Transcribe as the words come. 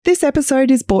This episode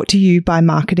is brought to you by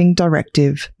Marketing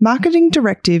Directive. Marketing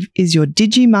Directive is your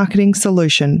digi-marketing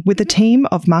solution with a team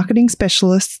of marketing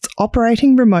specialists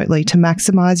operating remotely to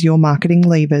maximize your marketing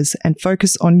levers and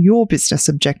focus on your business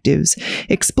objectives.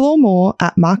 Explore more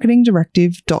at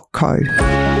marketingdirective.co.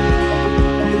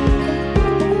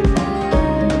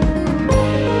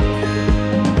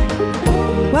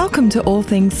 Welcome to All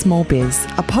Things Small Biz,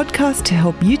 a podcast to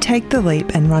help you take the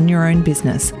leap and run your own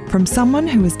business from someone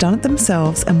who has done it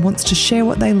themselves and wants to share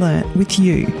what they learnt with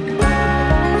you.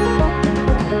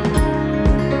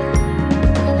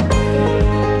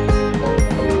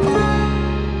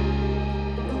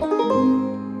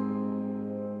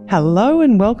 Hello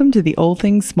and welcome to the All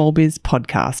Things Small Biz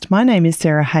podcast. My name is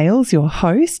Sarah Hales, your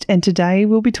host, and today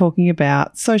we'll be talking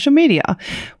about social media,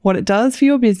 what it does for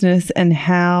your business and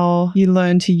how you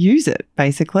learn to use it,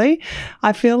 basically.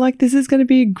 I feel like this is going to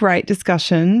be a great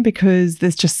discussion because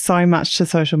there's just so much to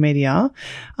social media.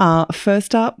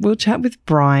 First up, we'll chat with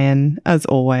Brian, as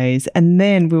always, and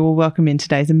then we will welcome in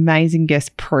today's amazing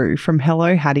guest, Prue, from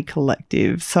Hello Hattie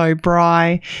Collective. So,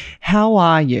 Bri, how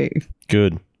are you?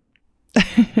 Good.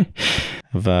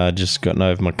 I've just gotten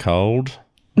over my cold,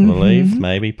 I believe,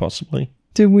 maybe, possibly.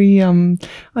 Do we, I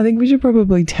think we should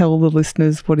probably tell the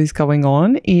listeners what is going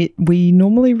on. We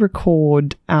normally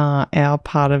record our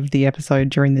part of the episode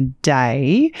during the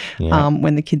day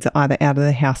when the kids are either out of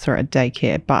the house or at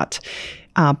daycare, but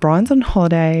Brian's on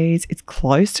holidays. It's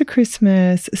close to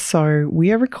Christmas, so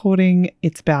we are recording.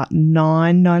 It's about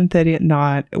 9:30 at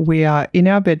night. We are in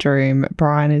our bedroom.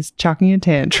 Brian is chucking a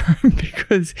tantrum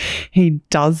because he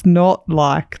does not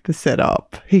like the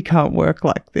setup. He can't work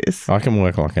like this. I can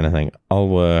work like anything. I'll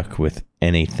work with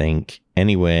anything,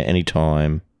 anywhere,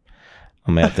 anytime.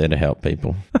 I'm out there to help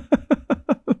people.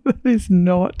 That is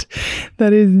not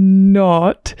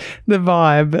the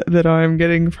vibe that I'm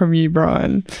getting from you,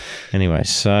 Brian. Anyway,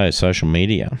 so social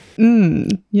media.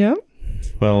 Yeah.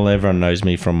 Well, everyone knows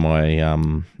me from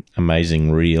my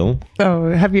amazing reel.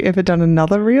 Oh, have you ever done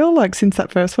another reel? Like since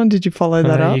that first one, did you follow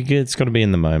that up? It's got to be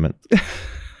in the moment.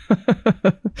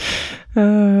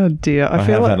 Oh dear. I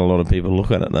feel have like had a lot of people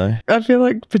look at it though. I feel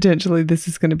like potentially this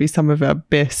is going to be some of our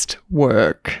best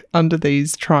work under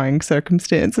these trying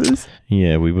circumstances.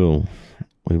 Yeah, we will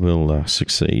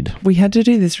succeed. We had to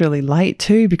do this really late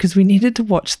too because we needed to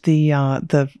watch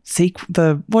the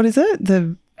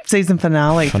season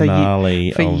finale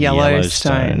for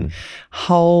Yellowstone.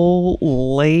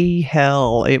 Holy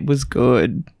hell, it was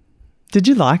good. Did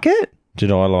you like it?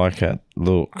 Did I like it?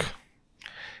 Look,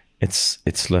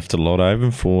 it's left a lot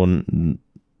open for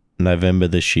November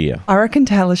this year. I reckon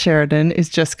Taylor Sheridan is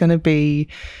just going to be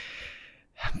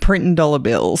printing dollar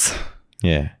bills.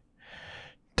 Yeah.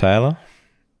 Taylor,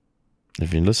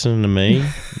 if you're listening to me,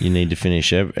 you need to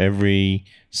finish every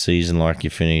season like you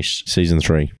finished season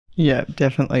 3. Yeah,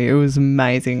 definitely. It was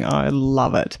amazing. I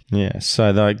love it. Yeah.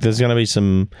 So there's going to be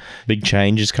some big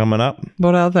changes coming up.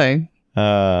 What are they?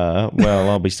 Well,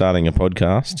 I'll be starting a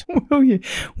podcast.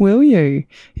 Will you?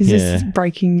 Is this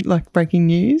breaking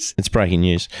news? It's breaking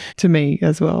news. To me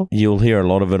as well. You'll hear a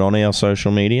lot of it on our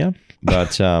social media,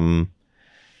 but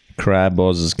Crab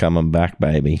Oz is coming back,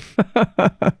 baby.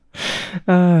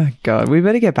 Oh, God. We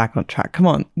better get back on track. Come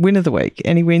on. Win of the week.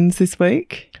 Any wins this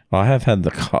week? I have had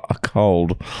a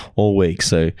cold all week,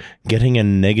 so getting a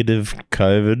negative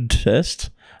COVID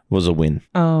test was a win.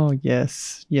 Oh,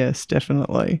 yes. Yes,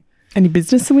 definitely. Any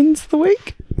business wins of the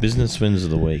week? Business wins of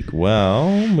the week.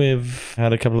 Well, we've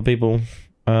had a couple of people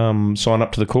sign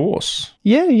up to the course.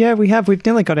 Yeah, we have. We've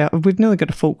nearly got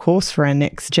a full course for our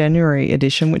next January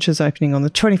edition, which is opening on the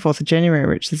 24th of January,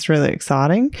 which is really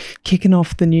exciting. Kicking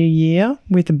off the new year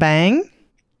with a bang.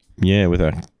 Yeah, with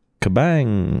a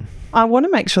kabang. I want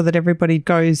to make sure that everybody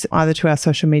goes either to our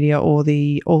social media or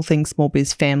the All Things Small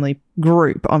Biz family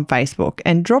group on Facebook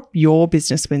and drop your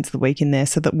business wins of the week in there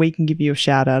so that we can give you a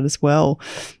shout out as well.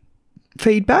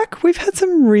 Feedback. We've had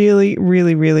some really,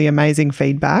 really, really amazing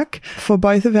feedback for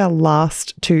both of our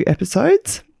last 2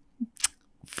 episodes.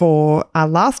 For our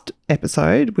last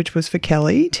episode, which was for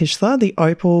Kelly Tischler, the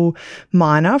opal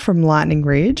miner from Lightning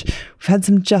Ridge, we've had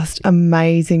some just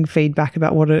amazing feedback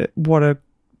about what a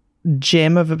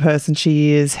gem of a person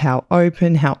she is, how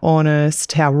open, how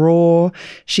honest, how raw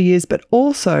she is. But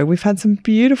also we've had some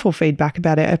beautiful feedback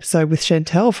about our episode with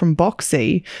Chantel from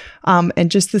Boxy, and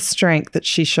just the strength that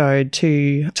she showed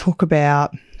to talk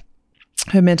about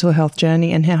her mental health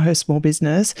journey and how her small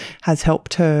business has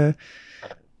helped her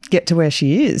get to where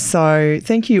she is. So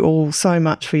thank you all so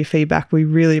much for your feedback. We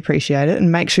really appreciate it,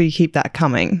 and make sure you keep that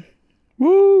coming.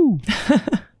 Woo!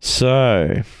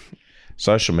 So,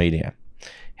 social media.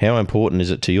 How important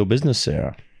is it to your business,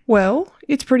 Sarah? Well,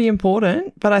 it's pretty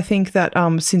important. But I think that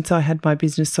since I had my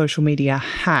business social media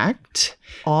hacked,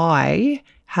 I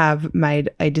have made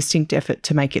a distinct effort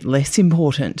to make it less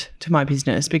important to my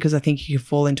business, because I think you can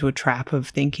fall into a trap of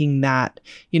thinking that,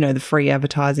 the free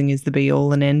advertising is the be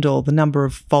all and end all. The number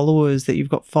of followers that you've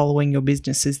got following your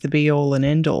business is the be all and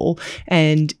end all.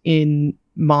 And in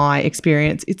my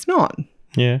experience, it's not.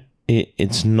 Yeah.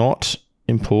 It's not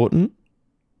important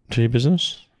to your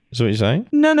business? Is that what you're saying?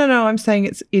 No. I'm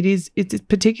saying it's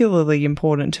particularly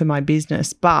important to my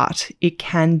business, but it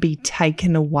can be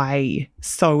taken away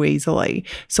so easily.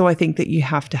 So I think that you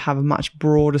have to have a much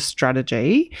broader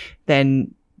strategy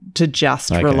than to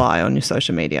just rely on your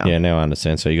social media. Yeah, now I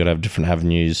understand. So you got to have different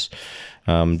avenues,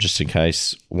 just in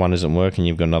case one isn't working.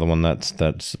 You've got another one that's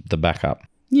the backup.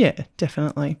 Yeah,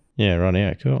 definitely. Yeah, right.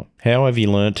 Yeah, cool. How have you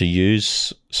learned to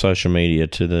use social media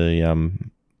to the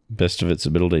best of its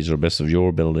abilities or best of your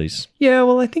abilities? Yeah,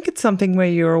 well, I think it's something where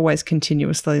you're always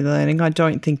continuously learning. I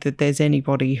don't think that there's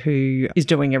anybody who is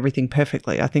doing everything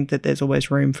perfectly. I think that there's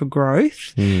always room for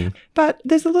growth. But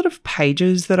there's a lot of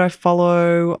pages that I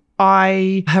follow.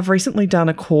 I have recently done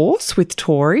a course with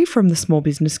Tori from the small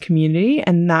business community,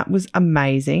 and that was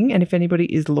amazing. And if anybody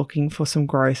is looking for some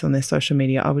growth on their social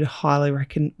media, I would highly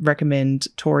recommend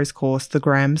Tori's course, The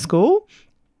Graham School.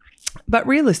 But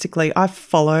realistically, I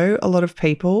follow a lot of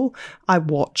people. I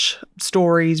watch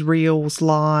stories, reels,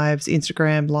 lives,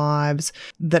 Instagram lives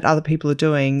that other people are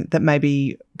doing that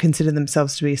maybe consider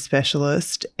themselves to be a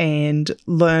specialist, and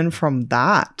learn from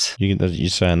that. You're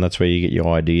saying that's where you get your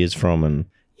ideas from? And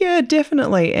yeah,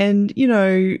 definitely. And,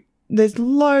 there's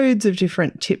loads of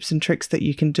different tips and tricks that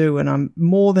you can do, and I'm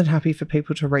more than happy for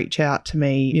people to reach out to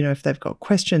me, if they've got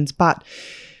questions. But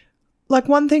like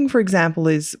one thing, for example,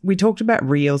 is we talked about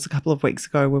reels a couple of weeks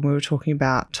ago when we were talking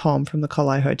about Tom from the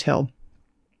Collet Hotel.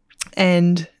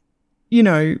 And,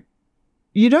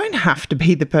 you don't have to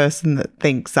be the person that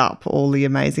thinks up all the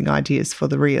amazing ideas for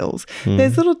the reels.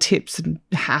 There's little tips and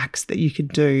hacks that you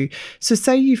could do. So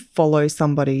say you follow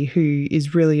somebody who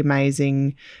is really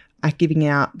amazing at giving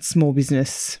out small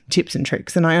business tips and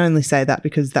tricks. And I only say that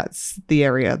because that's the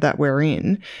area that we're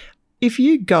in. If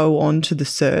you go onto the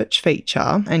search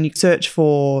feature and you search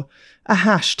for a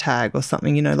hashtag or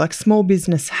something, like small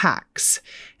business hacks,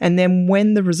 and then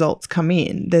when the results come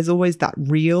in, there's always that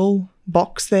reel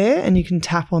box there, and you can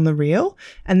tap on the reel,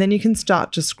 and then you can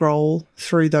start to scroll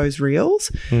through those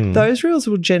reels. Those reels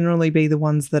will generally be the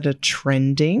ones that are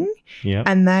trending,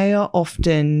 and they are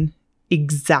often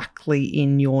exactly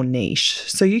in your niche.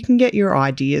 So you can get your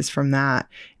ideas from that.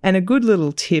 And a good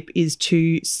little tip is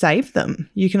to save them.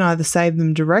 You can either save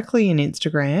them directly in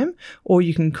Instagram, or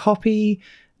you can copy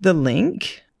the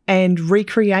link and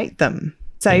recreate them.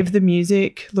 Save the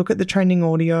music, look at the trending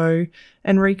audio,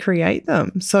 and recreate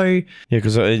them. So yeah,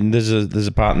 because there's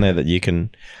a part in there that you can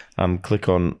click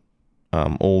on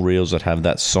all reels that have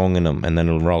that song in them, and then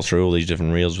it'll roll through all these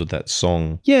different reels with that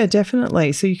song. Yeah,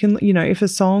 definitely. So you can, if a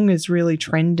song is really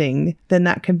trending, then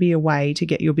that can be a way to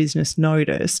get your business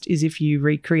noticed, is if you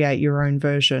recreate your own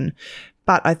version.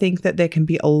 But I think that there can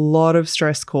be a lot of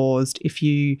stress caused if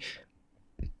you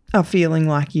are feeling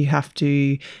like you have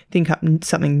to think up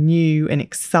something new and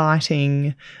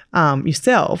exciting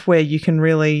yourself, where you can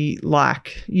really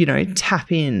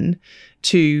tap in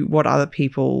to what other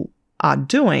people are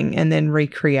doing and then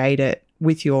recreate it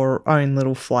with your own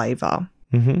little flavour.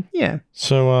 Yeah.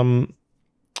 So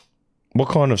what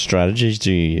kind of strategies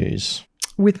do you use?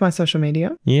 With my social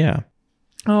media? Yeah.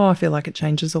 Oh, I feel like it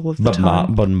changes all of the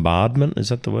time. Bombardment, is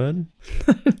that the word?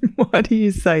 Why do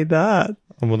you say that?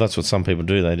 Well, that's what some people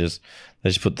do. They just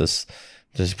put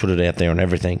it out there on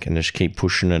everything and just keep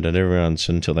pushing it at everyone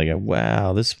until they go,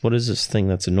 wow, what is this thing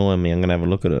that's annoying me? I'm going to have a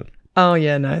look at it. Oh,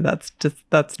 yeah, no,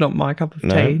 that's not my cup of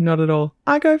tea, not at all.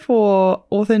 I go for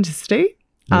authenticity.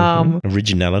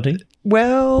 Originality?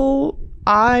 Well,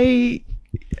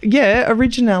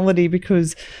 originality,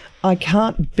 because I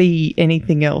can't be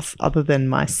anything else other than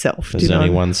myself. There's only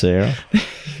one Sarah?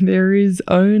 There is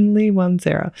only one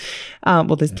Sarah.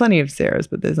 Well, there's plenty of Sarahs,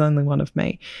 but there's only one of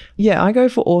me. Yeah, I go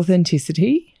for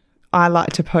authenticity. I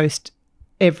like to post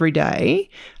every day,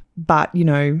 but,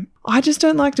 I just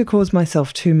don't like to cause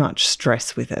myself too much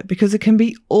stress with it, because it can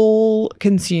be all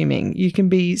consuming. You can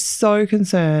be so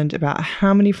concerned about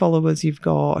how many followers you've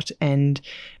got and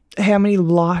how many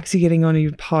likes you're getting on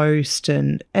your post,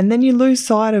 and then you lose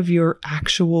sight of your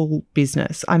actual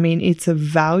business. I mean, it's a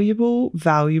valuable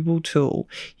tool.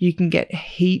 You can get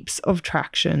heaps of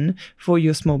traction for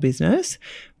your small business,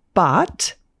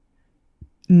 but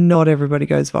not everybody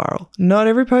goes viral. Not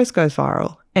every post goes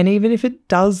viral. And even if it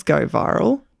does go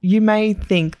viral, you may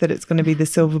think that it's going to be the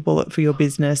silver bullet for your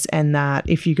business and that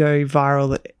if you go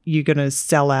viral, that you're going to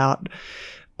sell out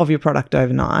of your product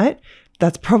overnight.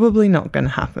 That's probably not going to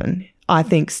happen. I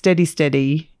think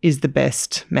steady is the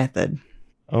best method.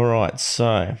 All right.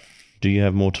 So do you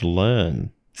have more to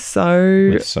learn?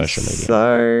 With social media.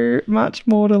 So much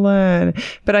more to learn.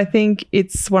 But I think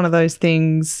it's one of those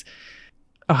things,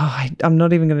 I'm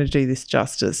not even going to do this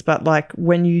justice, but like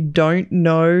when you don't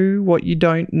know what you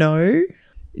don't know,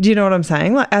 do you know what I'm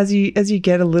saying? Like as you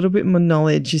get a little bit more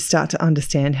knowledge, you start to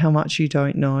understand how much you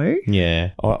don't know.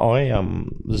 Yeah. I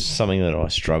this is something that I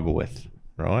struggle with,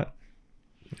 right?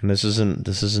 And this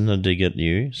isn't a dig at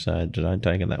you, so don't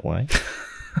take it that way.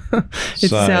 It's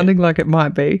sounding like it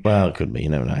might be. Well, it could be. You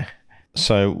never know.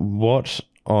 So what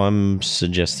I'm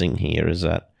suggesting here is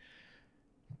that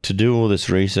to do all this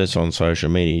research on social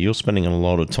media, you're spending a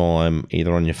lot of time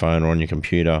either on your phone or on your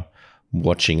computer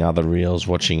watching other reels,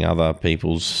 watching other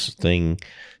people's thing.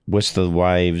 West of the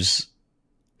Waves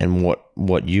and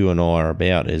what you and I are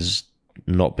about is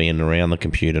not being around the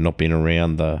computer, not being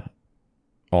around the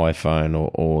iPhone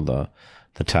or the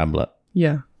tablet.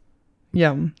 Yeah.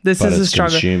 Yeah, this is a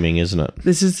struggle. Consuming, isn't it?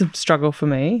 This is a struggle for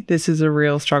me. This is a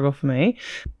real struggle for me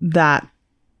that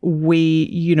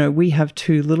we have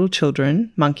 2 little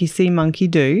children, monkey see, monkey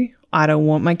do. I don't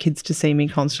want my kids to see me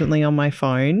constantly on my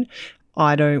phone.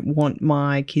 I don't want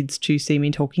my kids to see me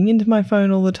talking into my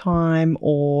phone all the time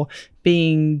or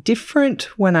being different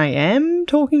when I am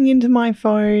talking into my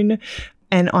phone.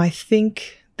 And I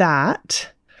think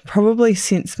that probably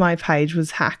since my page was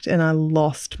hacked and I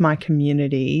lost my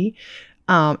community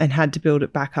and had to build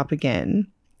it back up again,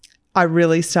 I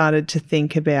really started to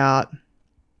think about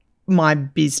my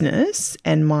business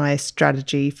and my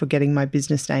strategy for getting my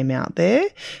business name out there,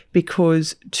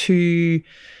 because to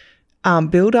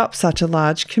build up such a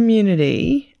large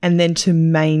community and then to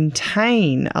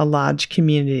maintain a large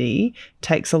community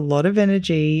takes a lot of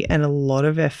energy and a lot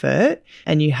of effort,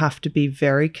 and you have to be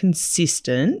very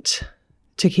consistent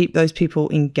to keep those people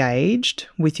engaged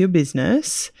with your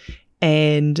business.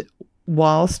 And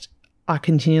whilst I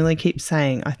continually keep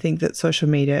saying I think that social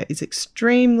media is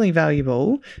extremely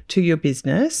valuable to your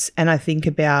business, and I think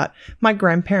about my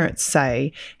grandparents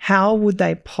say, how would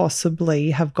they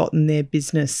possibly have gotten their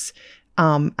business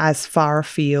as far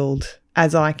afield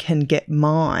as I can get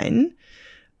mine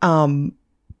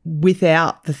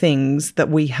without the things that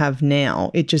we have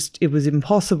now? It was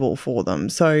impossible for them.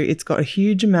 So it's got a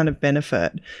huge amount of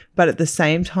benefit, but at the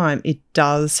same time, it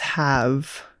does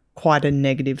have quite a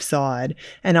negative side.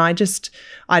 And I just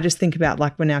think about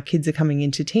like when our kids are coming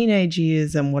into teenage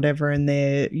years and whatever, and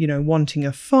they're, wanting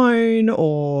a phone,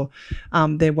 or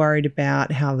they're worried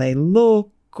about how they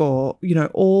look, or,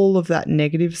 all of that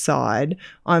negative side.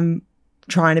 I'm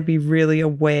trying to be really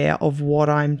aware of what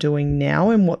I'm doing now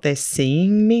and what they're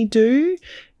seeing me do,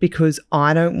 because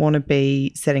I don't want to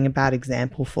be setting a bad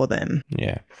example for them.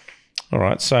 Yeah. All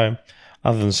right. So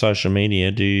other than social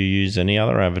media, do you use any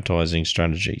other advertising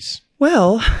strategies?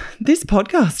 Well, this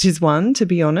podcast is one, to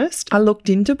be honest. I looked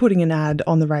into putting an ad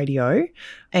on the radio,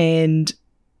 and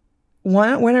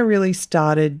when I really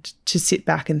started to sit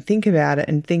back and think about it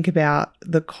and think about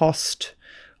the cost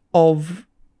of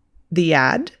the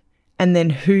ad and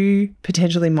then who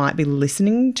potentially might be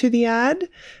listening to the ad,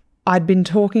 I'd been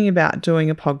talking about doing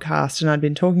a podcast, and I'd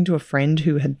been talking to a friend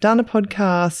who had done a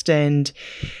podcast, and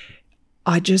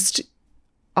I just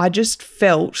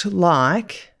felt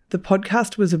like the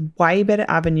podcast was a way better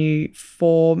avenue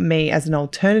for me as an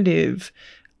alternative,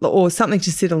 or something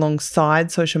to sit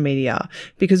alongside social media,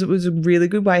 because it was a really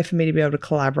good way for me to be able to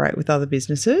collaborate with other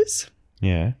businesses.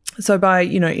 Yeah. So by,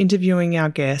 interviewing our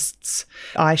guests,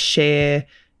 I share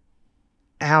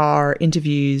our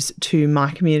interviews to my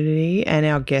community, and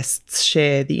our guests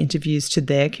share the interviews to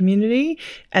their community.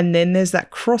 And then there's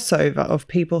that crossover of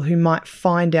people who might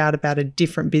find out about a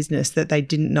different business that they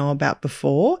didn't know about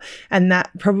before. And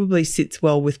that probably sits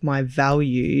well with my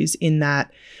values, in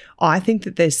that I think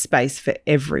that there's space for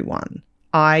everyone.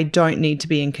 I don't need to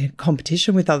be in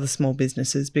competition with other small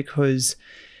businesses, because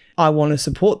I want to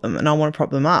support them and I want to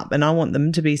prop them up and I want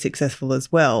them to be successful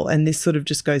as well. And this sort of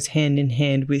just goes hand in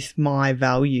hand with my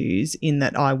values, in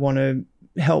that I want to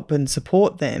help and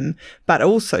support them. But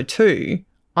also too,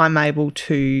 I'm able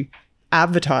to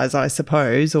advertise, I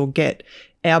suppose, or get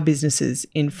our businesses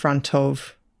in front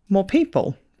of more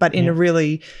people, but in a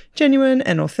really genuine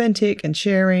and authentic and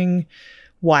sharing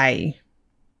way.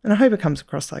 And I hope it comes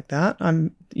across like that.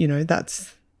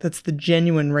 That's the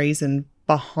genuine reason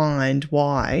behind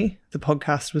why the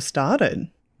podcast was started.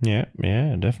 Yeah,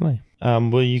 definitely.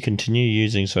 Will you continue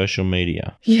using social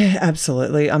media? Yeah,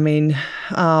 absolutely. I mean,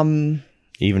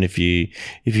 you even if you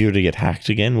were to get hacked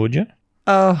again, would you?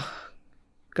 Oh,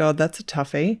 God, that's a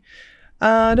toughie.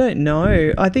 I don't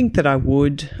know. I think that I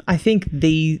would. I think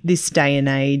this day and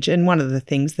age, and one of the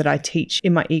things that I teach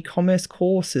in my e-commerce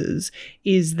courses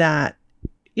is that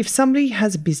if somebody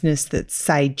has a business that's,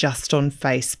 say, just on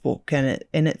Facebook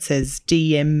and it says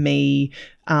DM me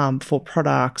for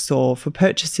products or for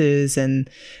purchases, and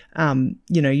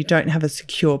you don't have a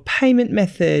secure payment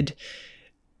method,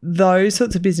 those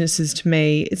sorts of businesses, to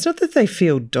me, it's not that they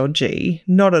feel dodgy,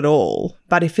 not at all.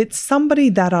 But if it's somebody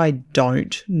that I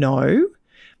don't know,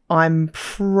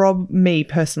 me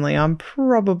personally, I'm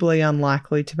probably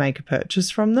unlikely to make a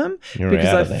purchase from them.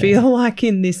 Because I feel like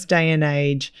in this day and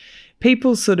age,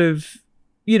 people sort of,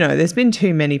 there's been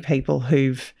too many people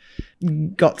who've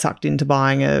got sucked into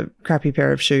buying a crappy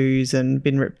pair of shoes and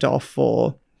been ripped off,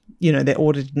 or their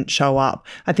order didn't show up.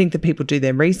 I think that people do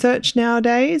their research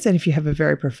nowadays, and if you have a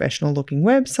very professional looking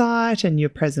website and you're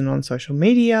present on social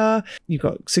media, you've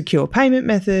got secure payment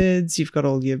methods, you've got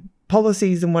all your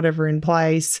policies and whatever in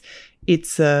place,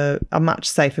 it's a much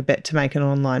safer bet to make an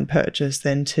online purchase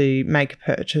than to make a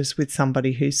purchase with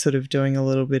somebody who's sort of doing a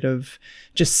little bit of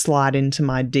just slide into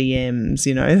my DMs,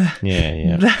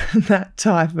 Yeah. that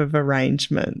type of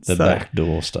arrangement. The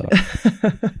backdoor stuff.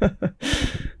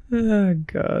 Oh,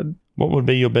 God. What would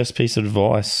be your best piece of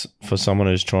advice for someone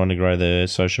who's trying to grow their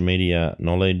social media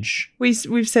knowledge?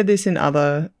 We've said this in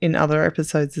other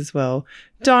episodes as well.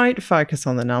 Don't focus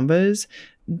on the numbers.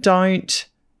 Don't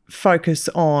focus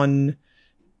on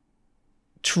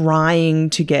trying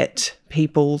to get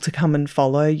people to come and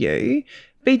follow you.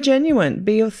 Be genuine,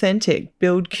 be authentic,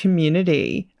 build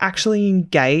community, actually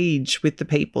engage with the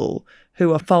people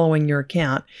who are following your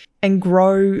account and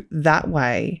grow that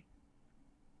way.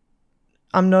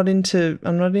 I'm not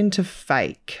into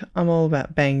fake. I'm all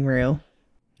about being real.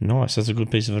 Nice. That's a good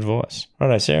piece of advice. All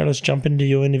right, Sarah, let's jump into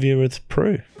your interview with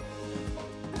Prue.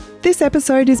 This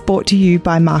episode is brought to you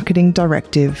by Marketing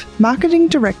Directive. Marketing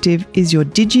Directive is your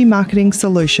digi-marketing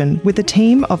solution with a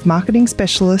team of marketing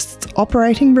specialists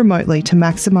operating remotely to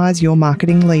maximise your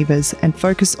marketing levers and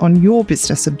focus on your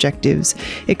business objectives.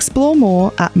 Explore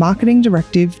more at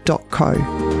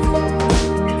marketingdirective.co.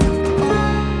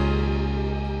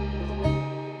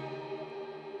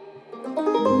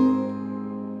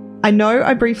 I know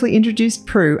I briefly introduced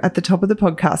Prue at the top of the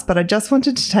podcast, but I just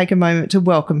wanted to take a moment to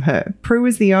welcome her. Prue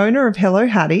is the owner of Hello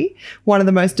Hattie, one of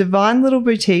the most divine little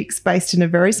boutiques based in a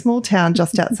very small town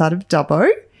just outside of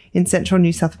Dubbo in central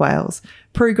New South Wales.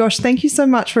 Prue, gosh, thank you so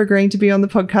much for agreeing to be on the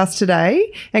podcast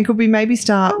today. And could we maybe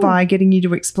start by getting you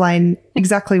to explain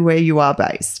exactly where you are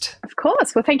based? Of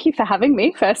course. Well, thank you for having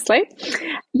me, firstly.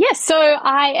 Yes, so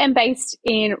I am based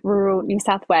in rural New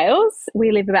South Wales.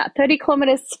 We live about 30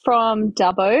 kilometres from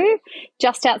Dubbo,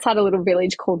 just outside a little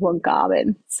village called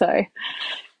Wongarbin. So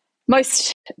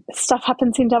most stuff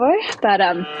happens in Dubbo, but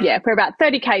we're about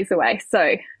 30 k's away.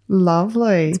 So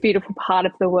lovely. It's a beautiful part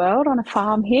of the world on a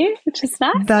farm here, which is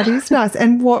nice. That is nice.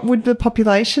 And what would the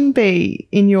population be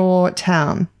in your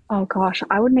town? Oh, gosh,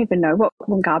 I wouldn't even know what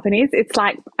Wongarbin is. It's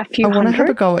like a few hundred. I want to have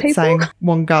a go at people. Saying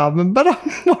Wongarbin, but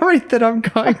I'm worried that I'm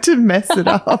going to mess it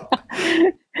up.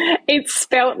 It's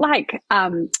spelt like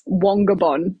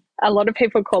Wongabon. A lot of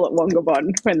people call it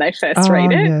Wongabon when they first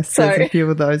read it. Yes, so there's a few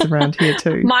of those around here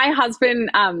too. My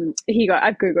husband, I've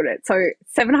Googled it. So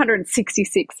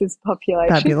 766 is the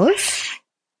population. Fabulous.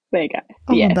 There you go.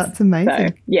 Oh, yes. That's amazing.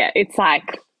 So, it's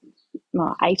like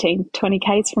 18, 20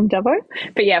 k's from Dubbo.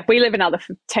 But we live another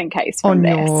 10 k's from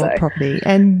there. On your property.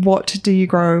 And what do you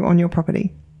grow on your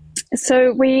property?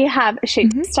 So we have a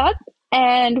sheep stud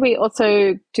and we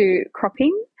also do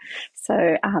cropping.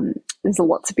 So there's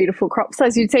lots of beautiful crops,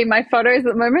 as you'd see in my photos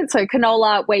at the moment. So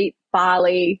canola, wheat,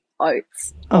 barley,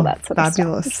 oats, all that sort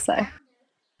fabulous. of stuff.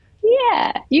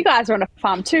 So, you guys are on a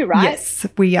farm too, right? Yes,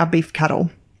 we are beef cattle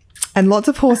and lots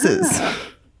of horses.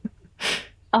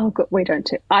 Oh, good.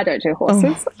 I don't do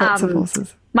horses. Lots of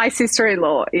horses. My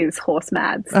sister-in-law is horse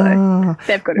mad, so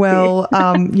they've got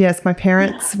a few. Yes, my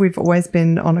parents, we've always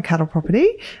been on a cattle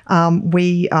property.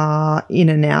 We are in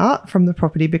and out from the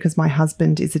property because my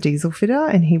husband is a diesel fitter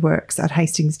and he works at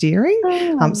Hastings Dairying.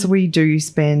 So we do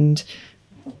spend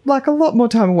like a lot more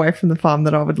time away from the farm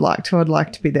than I would like to. I'd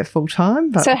like to be there full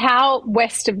time. So how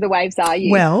west of the waves are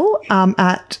you? Well,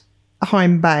 at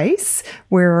home base,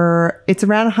 it's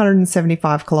around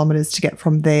 175 kilometres to get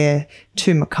from there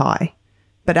to Mackay.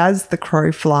 But as the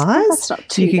crow flies,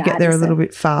 you could get there a little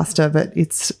bit faster, but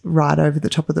it's right over the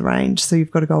top of the range, so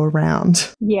you've got to go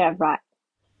around. Yeah, right.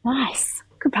 Nice.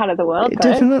 Good part of the world, It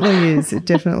definitely is. It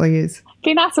definitely is.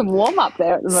 Be nice and warm up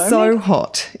there at the moment. So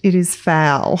hot. It is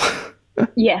foul.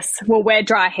 Yes. Well, we're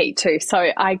dry heat too,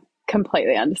 so I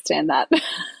completely understand that.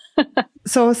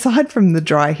 So aside from the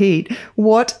dry heat,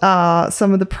 what are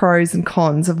some of the pros and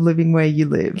cons of living where you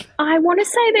live? I want to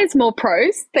say there's more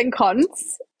pros than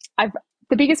cons.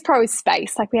 The biggest pro is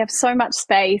space. Like, we have so much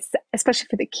space, especially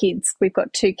for the kids. We've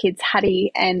got 2 kids, Hattie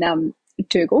and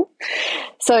Dougal.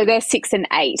 So they're 6 and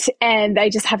 8, and they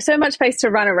just have so much space to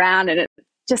run around, and it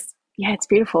just, it's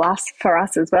beautiful for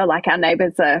us as well. Like, our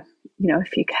neighbours are, a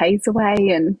few k's away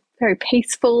and very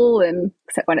peaceful, and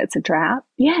except when it's a drought.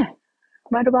 Yeah.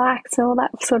 Motorbikes, all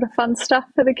that sort of fun stuff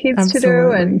for the kids to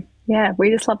do. And we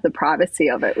just love the privacy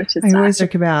of it, which is nice. I always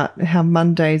joke about how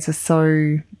Mondays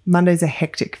are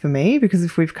hectic for me, because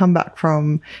if we've come back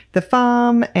from the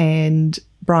farm and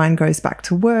Brian goes back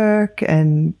to work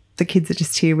and the kids are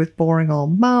just here with boring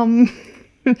old mum,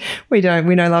 we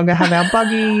no longer have our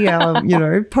buggy,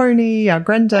 our pony, our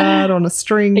granddad on a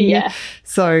string. Yeah.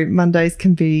 So Mondays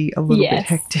can be a little bit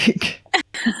hectic.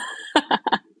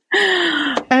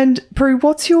 And Prue,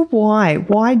 what's your why?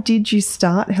 Why did you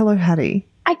start Hello Hattie?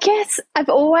 I guess I've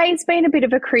always been a bit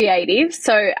of a creative.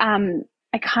 So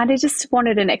I kind of just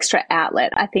wanted an extra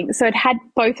outlet, I think. So I'd had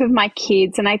both of my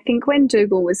kids, and I think when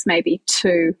Dougal was maybe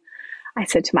 2, I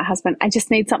said to my husband, I just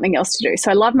need something else to do.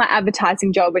 So I love my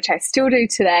advertising job, which I still do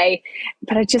today,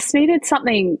 but I just needed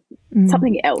something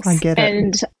else. I get it.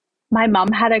 And my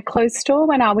mum had a clothes store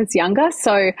when I was younger,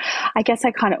 so I guess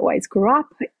I kind of always grew up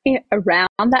around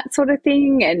that sort of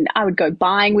thing, and I would go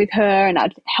buying with her, and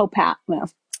I'd help on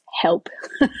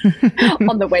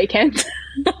the weekends.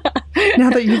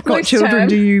 Now that you've got children,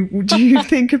 do you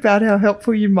think about how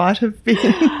helpful you might have been?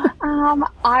 I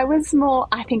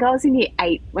think I was in year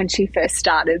 8 when she first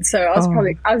started, so I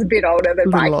was a bit older than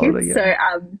my kids. Yeah. So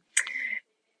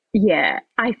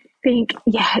I think,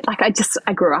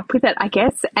 I grew up with it, I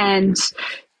guess. And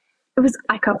it was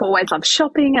like, I've always loved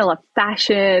shopping. I love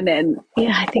fashion. And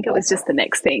I think it was just the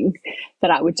next thing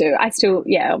that I would do. I still,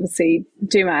 obviously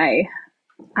do my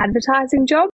advertising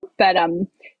job, but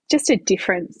just a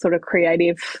different sort of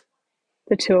creative,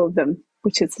 the two of them,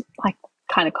 which is like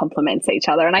kind of complements each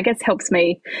other. And I guess helps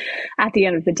me at the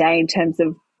end of the day in terms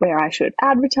of where I should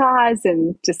advertise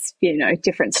and just,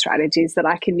 different strategies that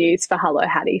I can use for Hello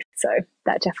Hattie. So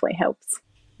that definitely helps.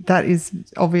 That is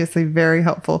obviously very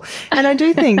helpful. And I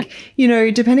do think,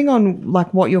 depending on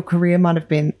like what your career might have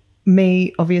been,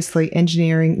 me, obviously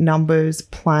engineering, numbers,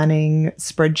 planning,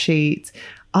 spreadsheets,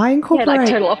 I incorporate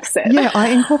total opposite. I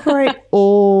incorporate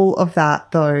all of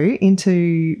that though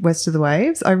into West of the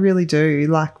Waves. I really do.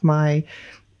 Like my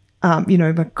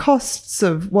my costs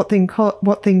of what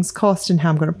things cost and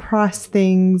how I'm going to price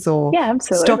things, or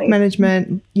stock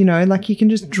management, like you can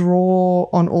just draw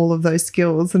on all of those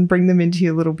skills and bring them into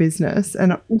your little business.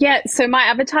 And so my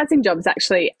advertising job is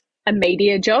actually a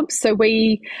media job. So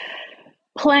we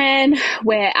plan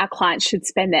where our clients should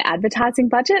spend their advertising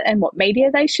budget and what media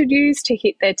they should use to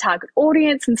hit their target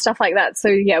audience and stuff like that.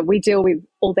 So we deal with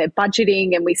all their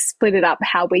budgeting, and we split it up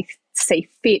how we see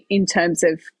fit in terms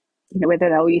of whether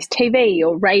they'll use TV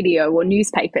or radio or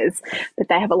newspapers, but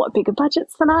they have a lot bigger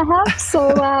budgets than I have.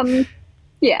 So,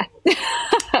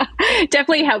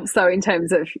 definitely helps though in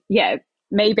terms of,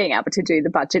 me being able to do the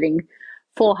budgeting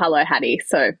for Hello Hattie.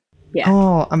 So,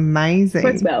 Oh, amazing.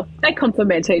 As well. They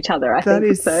complement each other, I think. That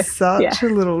is such a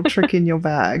little trick in your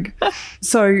bag.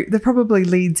 So that probably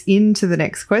leads into the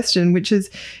next question, which is,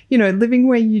 living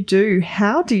where you do,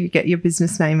 how do you get your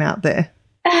business name out there?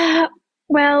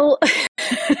 Well,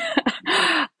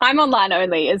 I'm online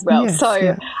only as well. Yes,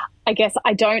 so I guess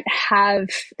I don't have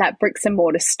that bricks and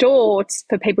mortar store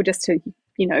for people just to,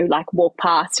 walk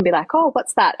past and be like, oh,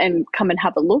 what's that? And come and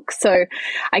have a look. So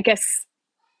I guess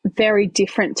very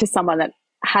different to someone that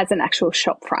has an actual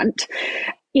shop front.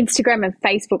 Instagram and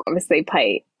Facebook obviously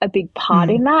play a big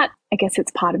part in that. I guess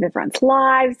it's part of everyone's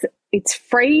lives. It's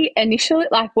free initially.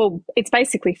 It's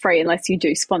basically free unless you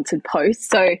do sponsored posts.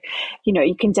 So,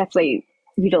 you can definitely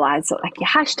utilize like your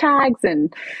hashtags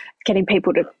and getting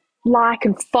people to like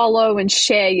and follow and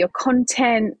share your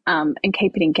content and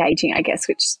keep it engaging, I guess,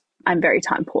 which I'm very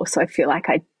time poor. So I feel like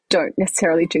I don't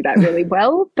necessarily do that really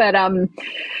well, but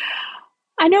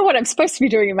I know what I'm supposed to be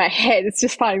doing in my head. It's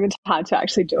just finding the time to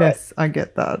actually do it. Yes, I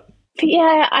get that. But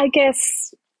I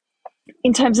guess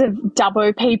in terms of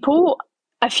Dubbo people,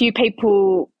 a few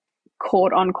people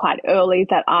caught on quite early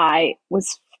that I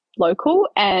was local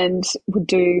and would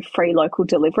do free local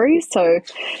deliveries. So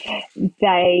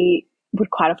they would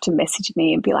quite often message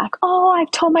me and be like, oh,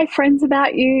 I've told my friends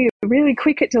about you. You're really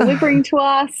quick at delivering to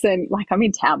us. And I'm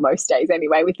in town most days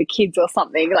anyway with the kids or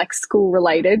something like school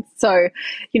related. So,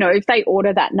 if they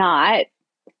order that night,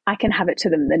 I can have it to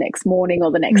them the next morning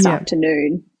or the next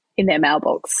afternoon in their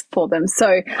mailbox for them.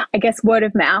 So I guess word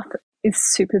of mouth is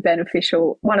super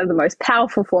beneficial, one of the most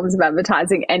powerful forms of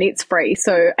advertising, and it's free.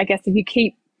 So I guess if you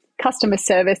keep customer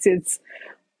services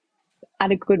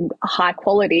at a good high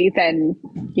quality, then,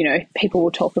 you know, people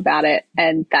will talk about it,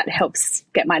 and that helps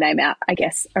get my name out, I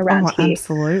guess, around here.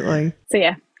 Absolutely. So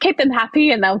yeah, keep them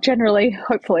happy and they'll generally,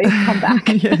 hopefully, come back.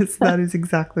 Yes, that is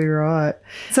exactly right.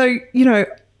 So, you know,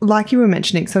 like you were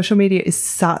mentioning, social media is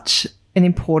such an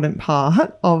important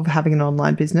part of having an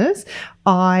online business.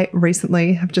 I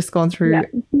recently have just gone through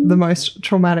the most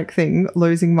traumatic thing,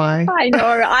 losing my... I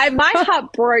know. My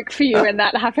heart broke for you when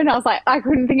that happened. I was like, I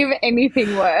couldn't think of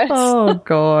anything worse. Oh,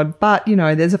 God. But, you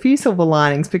know, there's a few silver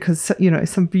linings because, you know,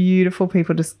 some beautiful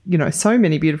people just, you know, so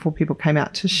many beautiful people came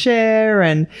out to share.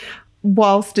 And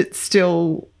whilst it's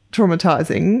still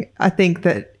traumatizing, I think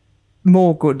that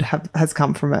more good has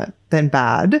come from it than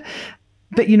bad.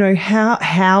 But, you know,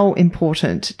 how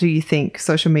important do you think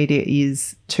social media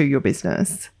is to your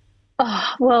business? Oh,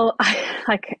 well,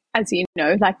 like, as you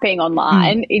know, like being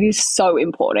online, it is so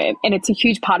important and it's a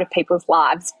huge part of people's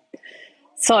lives.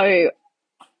 So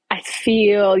I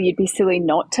feel you'd be silly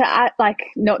not to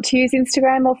use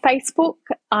Instagram or Facebook.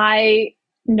 I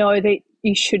know that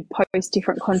you should post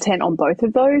different content on both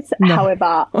of those. No, However,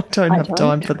 I don't have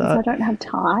time for that. I don't have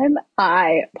time.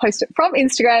 I post it from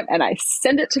Instagram and I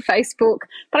send it to Facebook.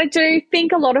 But I do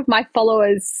think a lot of my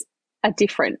followers are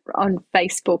different on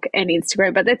Facebook and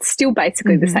Instagram, but that's still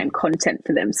basically the same content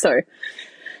for them. So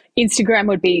Instagram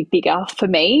would be bigger for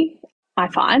me, I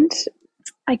find.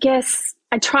 I guess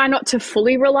I try not to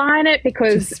fully rely on it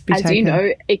because, as you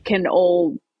know,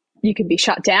 you can be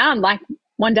shut down. Like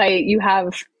one day you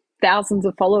have thousands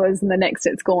of followers and the next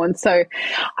it's gone. So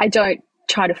I don't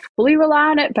try to fully rely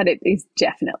on it, but it is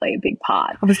definitely a big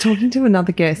part. I was talking to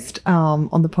another guest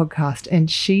on the podcast and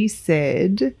she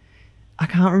said, I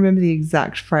can't remember the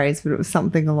exact phrase, but it was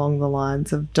something along the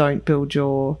lines of don't build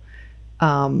your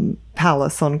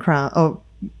palace on crown. Oh,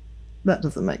 that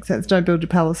doesn't make sense. Don't build your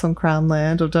palace on crown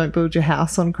land, or don't build your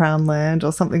house on crown land,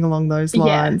 or something along those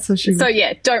lines.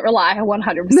 Yeah. Don't rely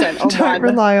 100% on don't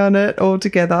rely on it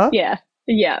altogether. Yeah.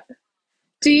 Yeah.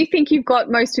 Do you think you've got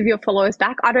most of your followers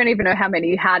back? I don't even know how many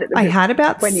you had at the I had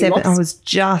about 7. I was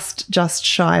just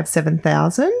shy of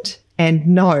 7,000. And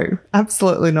no,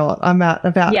 absolutely not. I'm at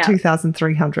about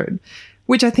 2,300,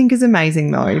 which I think is amazing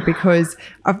though, because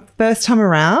first time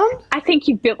around. I think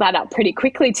you built that up pretty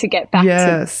quickly to get back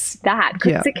to that,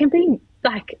 because it can be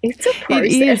like, it's a process.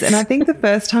 It is. And I think the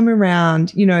first time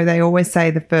around, you know, they always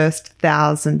say the first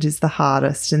 1,000 is the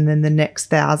hardest and then the next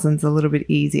 1,000's a little bit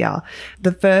easier.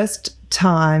 The first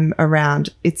time around,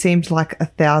 it seemed like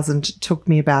 1,000 took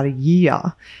me about a year.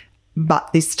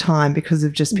 But this time, because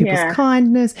of just people's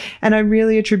kindness, and I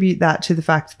really attribute that to the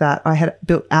fact that I had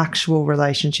built actual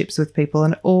relationships with people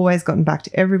and always gotten back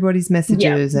to everybody's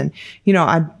messages. And, you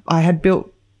know, I had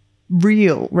built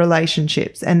real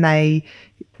relationships and they,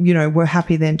 you know, were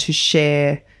happy then to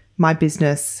share my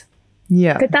business.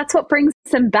 Yeah. But that's what brings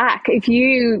them back. If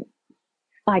you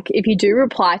do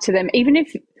reply to them, even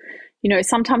if, you know,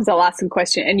 sometimes they'll ask a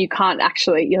question and you can't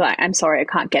actually, you're like, I'm sorry, I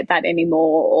can't get that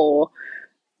anymore, or,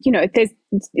 you know,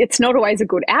 it's not always a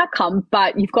good outcome,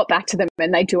 but you've got back to them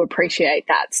and they do appreciate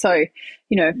that. So,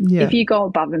 you know, if you go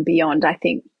above and beyond, I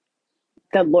think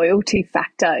the loyalty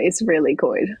factor is really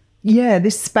good. Yeah,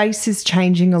 this space is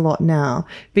changing a lot now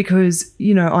because,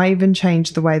 you know, I even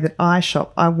changed the way that I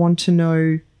shop. I want to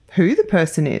know who the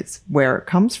person is, where it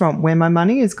comes from, where my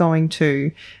money is going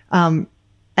to.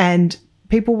 And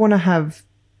people want to have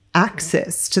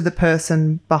access to the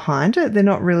person behind it. They're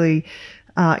not really...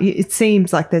 it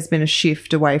seems like there's been a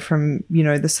shift away from, you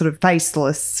know, the sort of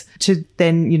faceless to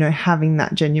then, you know, having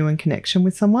that genuine connection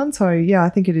with someone. So, yeah, I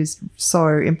think it is so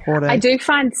important. I do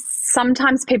find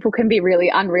sometimes people can be really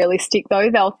unrealistic though.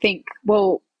 They'll think,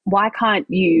 well, why can't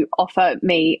you offer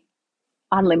me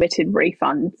unlimited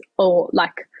refunds, or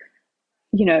like,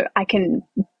 you know, I can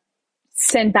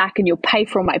send back and you'll pay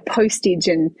for all my postage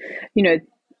and, you know,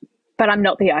 but I'm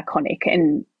not the Iconic.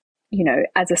 And, you know,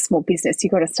 as a small business,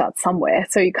 you've got to start somewhere.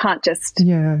 So you can't just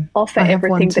offer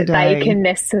everything that they can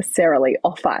necessarily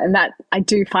offer. And that, I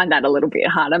do find that a little bit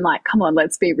hard. I'm like, come on,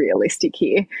 let's be realistic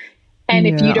here. And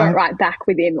if you don't write back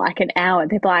within like an hour,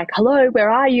 they're like, hello, where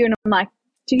are you? And I'm like,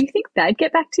 do you think they'd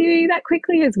get back to you that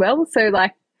quickly as well? So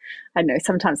like, I don't know,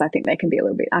 sometimes I think they can be a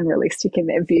little bit unrealistic in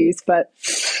their views. But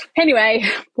anyway,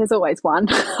 there's always one.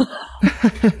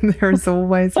 There is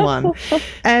always one.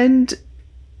 And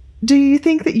do you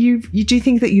think that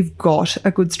you've got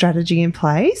a good strategy in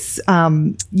place,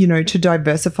 you know, to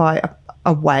diversify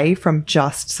away from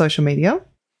just social media?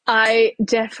 I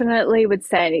definitely would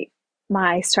say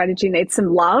my strategy needs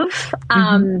some love.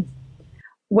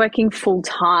 Working full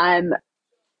time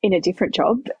in a different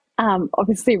job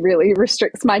obviously really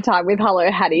restricts my time with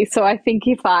Hello Hattie. So I think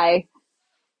if I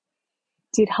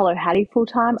did Hello Hattie full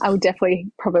time, I would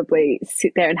definitely probably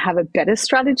sit there and have a better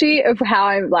strategy of how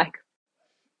I like,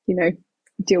 you know,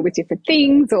 deal with different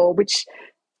things or which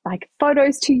like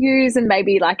photos to use and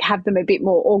maybe like have them a bit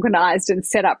more organized and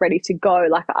set up ready to go.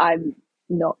 Like I'm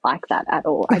not like that at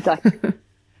all.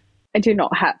 I do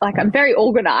not have, like I'm very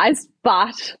organized,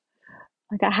 but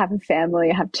like I have a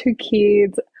family, I have 2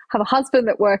 kids, I have a husband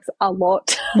that works a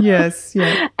lot. Yes,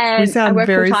 yeah. And we sound I work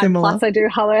very full-time, similar. plus I do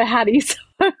Hello Hattie. So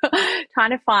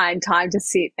trying to find time to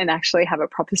sit and actually have a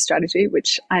proper strategy,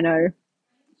 which I know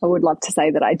I would love to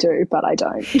say that I do, but I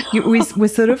don't. We're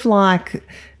sort of like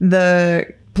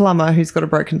the plumber who's got a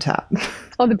broken tap.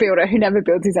 Or the builder who never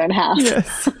builds his own house.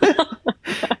 Yes.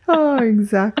 Oh,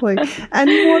 exactly. And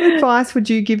what advice would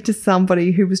you give to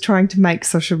somebody who was trying to make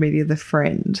social media the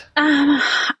friend?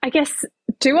 I guess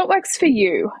do what works for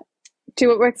you. Do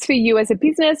what works for you as a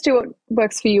business. Do what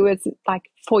works for you as like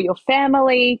for your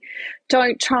family.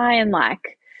 Don't try and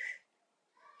like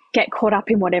get caught up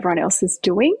in what everyone else is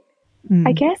doing.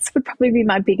 I guess would probably be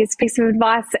my biggest piece of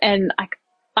advice. And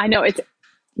I know it's,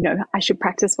 you know, I should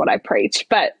practice what I preach,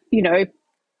 but you know,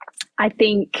 I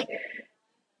think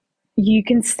you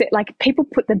can like people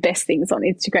put the best things on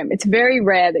Instagram. It's very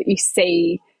rare that you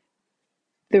see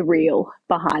the real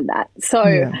behind that.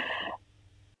 So,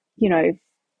 you know,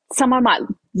 someone might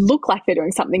look like they're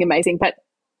doing something amazing, but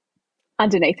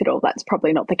underneath it all, that's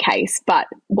probably not the case. But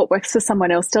what works for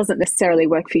someone else doesn't necessarily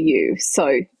work for you. So,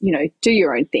 you know, do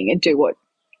your own thing and do what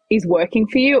is working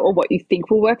for you or what you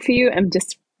think will work for you and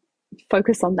just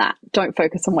focus on that. Don't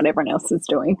focus on what everyone else is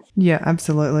doing. Yeah,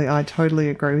 absolutely. I totally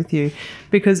agree with you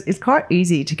because it's quite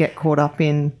easy to get caught up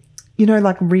in, you know,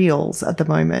 like reels at the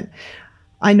moment.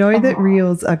 I know that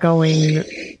reels are going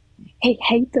I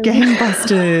hate them.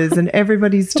 gangbusters and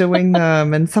everybody's doing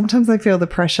them. And sometimes I feel the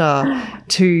pressure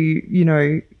to, you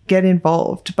know, get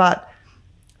involved. But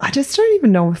I just don't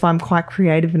even know if I'm quite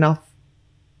creative enough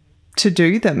to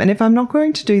do them. And if I'm not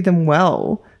going to do them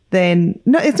well, then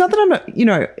no, it's not that I'm not, you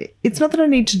know, it's not that I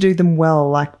need to do them well,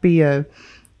 like be a,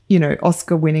 you know,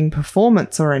 Oscar winning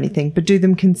performance or anything, but do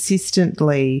them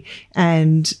consistently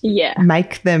and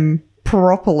make them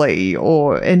properly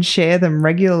and share them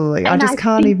regularly. And I just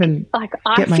can't think, even like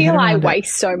I feel I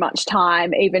waste so much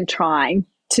time even trying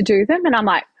to do them, and I'm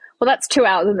like, well, that's 2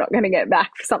 hours I'm not going to get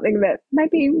back for something that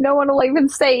maybe no one will even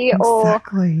see or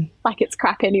like it's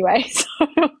crap anyway. So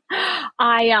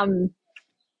I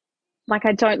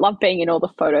don't love being in all the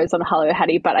photos on Hello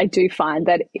Hattie, but I do find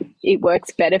that it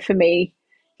works better for me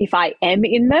if I am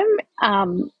in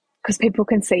them because people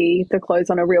can see the clothes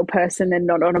on a real person and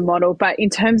not on a model. But in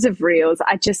terms of reels,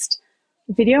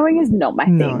 videoing is not my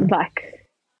thing. Like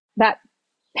that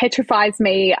petrifies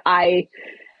me. I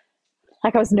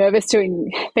was nervous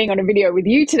being on a video with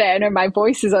you today. I know my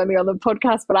voice is only on the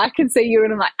podcast, but I can see you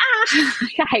and I'm like,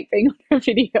 I hate being on a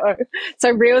video.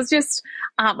 So reels just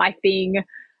aren't my thing.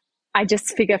 I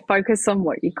just figure focus on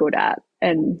what you're good at.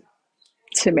 And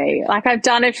to me, like I've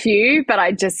done a few, but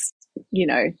I just, you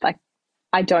know, like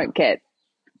I don't get,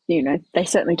 you know, they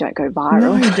certainly don't go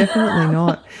viral. No, definitely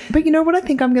not. But you know what I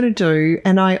think I'm going to do?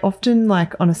 And I often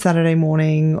like on a Saturday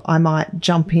morning, I might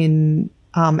jump in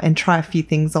and try a few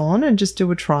things on and just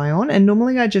do a try on. And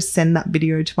normally I just send that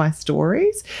video to my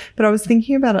stories. But I was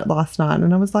thinking about it last night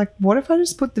and I was like, what if I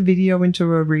just put the video into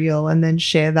a reel and then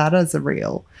share that as a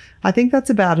reel? I think that's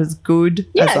about as good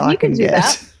as I can get.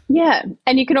 That. Yeah.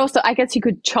 And you can also, I guess you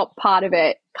could chop part of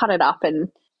it, cut it up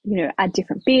and, you know, add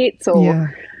different bits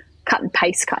or cut and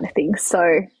paste kind of thing.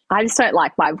 So I just don't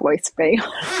like my voice being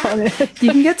on it.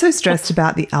 You can get so stressed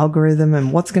about the algorithm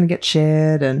and what's going to get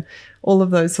shared and all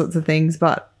of those sorts of things.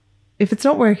 But if it's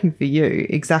not working for you,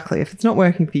 if it's not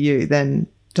working for you, then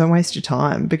don't waste your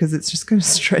time because it's just going to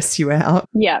stress you out.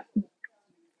 Yeah,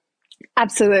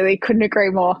 absolutely. Couldn't agree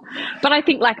more. But I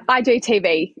think like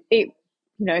IGTV, you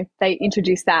know, they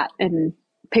introduced that and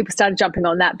people started jumping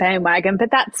on that bandwagon, but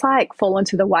that's like fallen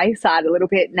to the wayside a little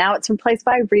bit. Now it's replaced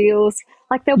by reels.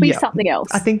 Like there'll be something else.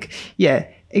 I think, yeah,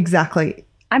 exactly.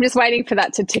 I'm just waiting for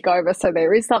that to tick over so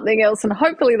there is something else and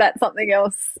hopefully that something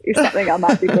else is something I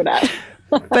might be good at.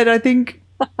 But I think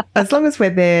as long as we're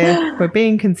there, we're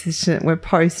being consistent, we're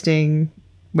posting,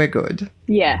 we're good.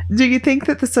 Yeah. Do you think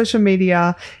that the social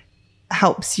media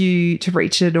helps you to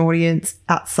reach an audience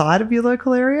outside of your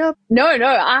local area? No,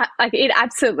 it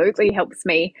absolutely helps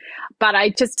me. But I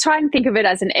just try and think of it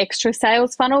as an extra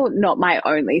sales funnel, not my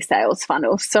only sales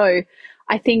funnel. So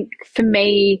I think for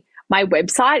me, my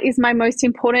website is my most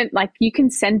important. Like, you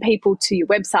can send people to your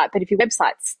website, but if your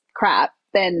website's crap,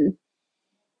 then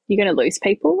you're going to lose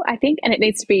people, I think. And it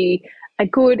needs to be a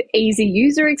good, easy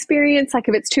user experience. Like,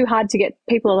 if it's too hard to get,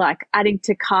 people are like adding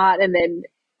to cart and then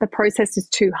the process is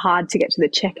too hard to get to the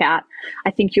checkout,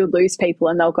 I think you'll lose people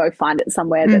and they'll go find it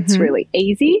somewhere that's really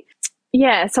easy.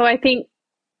 Yeah. So I think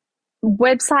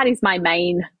website is my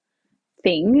main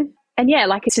thing. And yeah,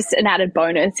 like, it's just an added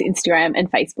bonus, Instagram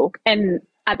and Facebook. And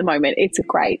at the moment, it's a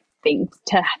great thing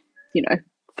to, you know,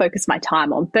 focus my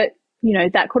time on. But, you know,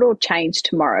 that could all change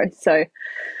tomorrow. So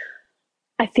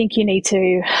I think you need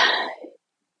to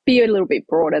be a little bit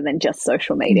broader than just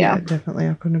social media. Yeah, definitely.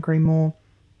 I couldn't agree more.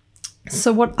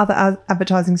 So what other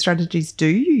advertising strategies do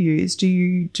you use? Do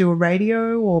you do a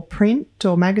radio or print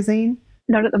or magazine?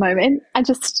 Not at the moment. I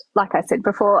just, like I said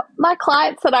before, my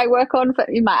clients that I work on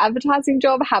in my advertising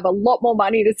job have a lot more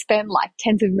money to spend, like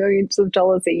tens of millions of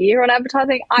dollars a year on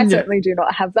advertising. I certainly do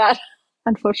not have that,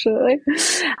 unfortunately.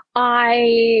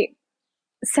 I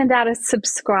send out a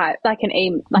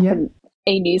an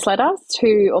e-newsletter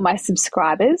to all my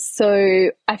subscribers.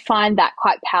 So I find that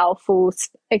quite powerful,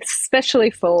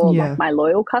 especially for like my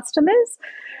loyal customers.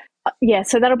 Yeah,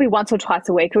 so that'll be once or twice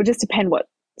a week. It'll just depend what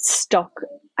stock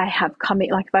I have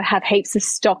coming. Like, if I have heaps of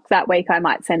stock that week, I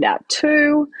might send out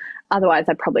 2. Otherwise,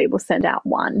 I probably will send out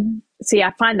 1. So yeah,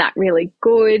 I find that really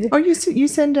good. Oh, you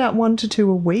send out 1 to 2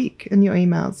 a week in your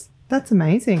emails. That's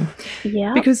amazing.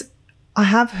 Yeah. Because I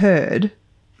have heard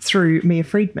through Mia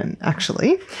Friedman,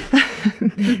 actually,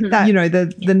 that, you know,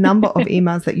 the number of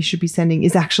emails that you should be sending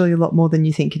is actually a lot more than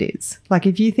you think it is. Like,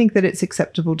 if you think that it's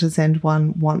acceptable to send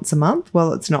one once a month,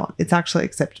 well, it's not. It's actually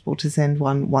acceptable to send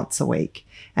one once a week.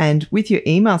 And with your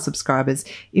email subscribers,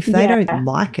 if they don't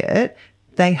like it,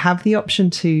 they have the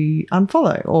option to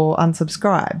unfollow or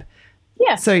unsubscribe.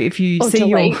 Yeah. So if you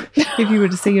if you were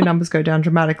to see your numbers go down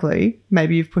dramatically,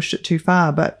 maybe you've pushed it too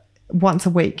far, but once a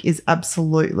week is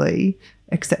absolutely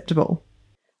acceptable.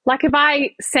 Like, if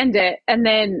I send it and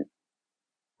then,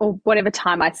 or whatever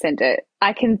time I send it,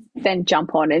 I can then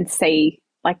jump on and see,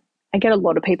 like, I get a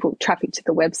lot of people traffic to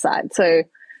the website. So,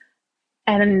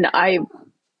 and I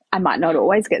might not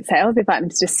always get sales if I'm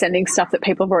just sending stuff that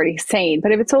people have already seen.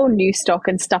 But if it's all new stock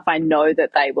and stuff I know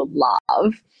that they will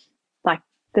love, like,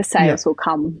 the sales will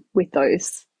come with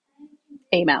those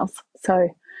emails. So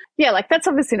yeah, like, that's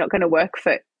obviously not going to work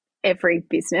for every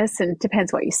business, and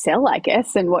depends what you sell, I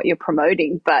guess, and what you're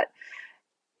promoting. But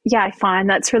yeah, I find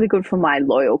that's really good for my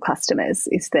loyal customers,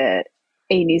 is the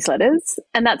e-newsletters,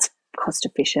 and that's cost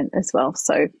efficient as well.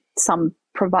 So some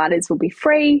providers will be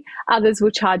free, others will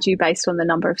charge you based on the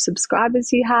number of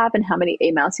subscribers you have and how many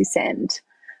emails you send,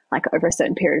 like, over a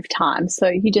certain period of time. So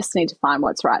you just need to find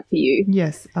what's right for you.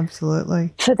 Yes,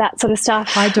 absolutely. For that sort of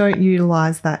stuff. I don't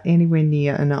utilize that anywhere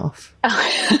near enough.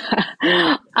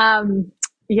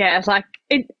 Yeah, like,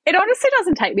 it honestly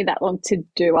doesn't take me that long to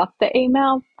do up the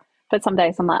email. But some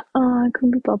days I'm like, oh, I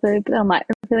couldn't be bothered. But I'm like,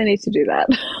 I really need to do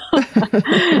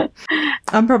that.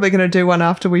 I'm probably going to do one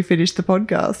after we finish the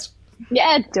podcast.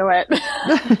 Yeah, do it.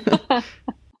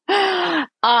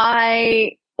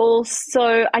 I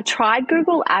tried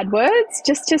Google AdWords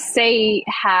just to see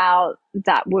how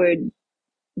that would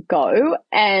go.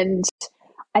 And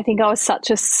I think I was such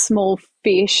a small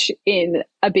fish in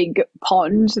a big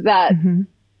pond that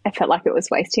I felt like it was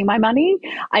wasting my money.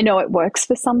 I know it works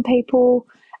for some people,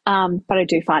 but I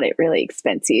do find it really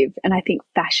expensive. And I think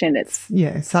fashion, it's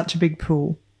such a big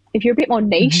pool. If you're a bit more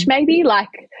niche, maybe,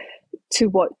 like, to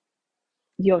what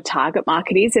your target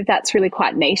market is, if that's really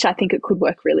quite niche, I think it could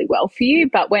work really well for you.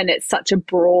 But when it's such a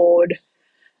broad,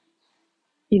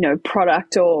 you know,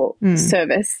 product or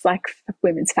service, like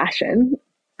women's fashion,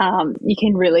 you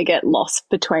can really get lost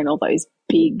between all those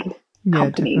big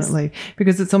companies. Definitely,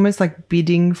 because it's almost like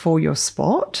bidding for your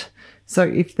spot. So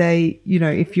if they, you know,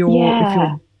 if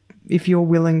you're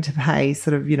willing to pay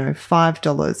sort of, you know,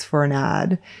 $5 for an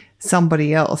ad,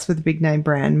 somebody else with a big name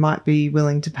brand might be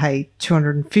willing to pay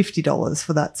 $250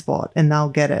 for that spot, and they'll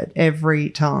get it every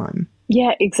time.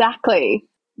 Yeah, exactly.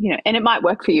 You know, and it might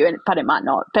work for you, but it might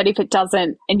not. But if it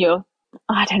doesn't, and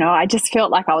I don't know, I just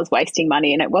felt like I was wasting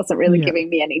money and it wasn't really giving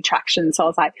me any traction. So I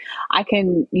was like, I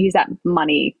can use that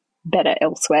money better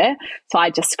elsewhere. So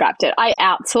I just scrapped it. I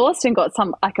outsourced and got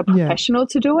a professional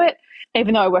to do it.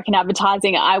 Even though I work in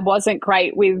advertising, I wasn't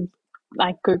great with,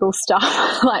 like, Google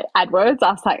stuff, like AdWords.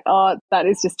 I was like, oh, that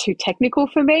is just too technical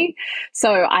for me.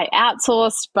 So I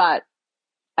outsourced, but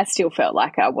I still felt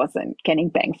like I wasn't getting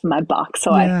bang for my buck.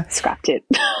 So I scrapped it.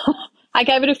 I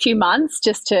gave it a few months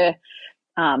just to,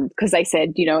 because they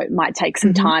said, you know, it might take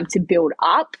some time to build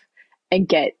up and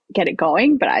get it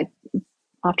going. But I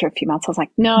after a few months, I was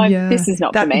like, no, this is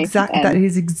not for me. That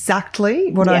is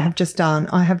exactly what I have just done.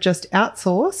 I have just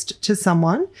outsourced to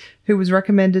someone who was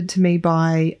recommended to me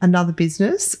by another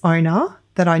business owner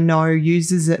that I know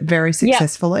uses it very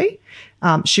successfully.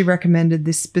 She recommended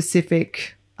this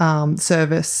specific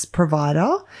service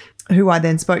provider who I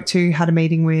then spoke to, had a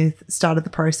meeting with, started the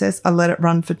process. I let it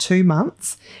run for 2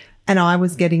 months and I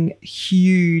was getting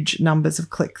huge numbers of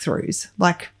click-throughs,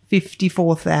 like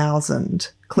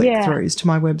 54,000 click-throughs to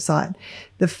my website.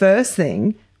 The first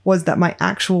thing was that my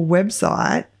actual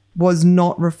website was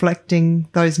not reflecting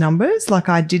those numbers. Like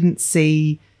I didn't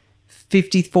see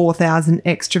 54,000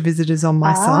 extra visitors on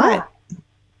my site.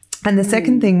 And the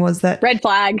second thing was that... Red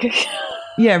flag.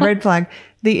 Red flag.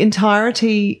 The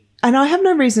entirety... And I have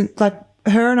no reason... Like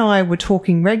her and I were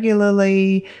talking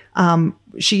regularly.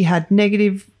 She had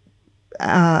negative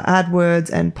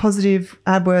AdWords and positive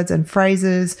AdWords and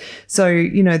phrases. So,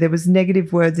 you know, there was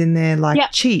negative words in there like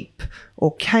cheap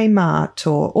or Kmart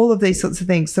or all of these sorts of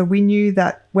things. So we knew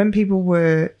that when people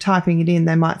were typing it in,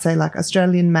 they might say like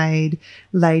Australian made,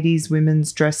 ladies,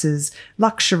 women's dresses,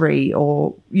 luxury,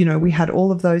 or, you know, we had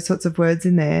all of those sorts of words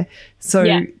in there.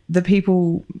 So the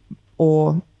people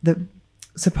or the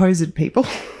supposed people,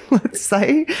 let's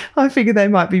say, I figure they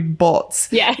might be bots.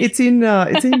 Yeah. It's in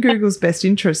Google's best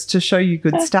interest to show you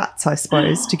good stats, I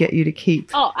suppose, to get you to keep.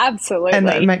 Oh, absolutely. And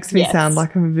that makes me sound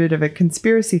like I'm a bit of a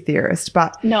conspiracy theorist.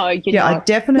 But no, you're not. I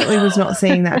definitely was not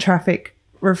seeing that traffic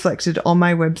reflected on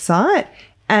my website.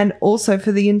 And also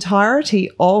for the entirety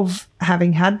of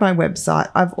having had my website,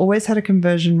 I've always had a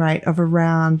conversion rate of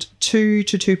around 2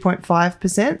 to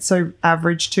 2.5%. So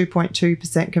average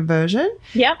 2.2% conversion.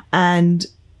 Yeah. And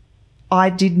I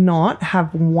did not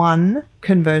have one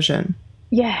conversion.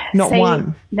 Yeah. Not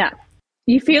one. No.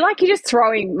 You feel like you're just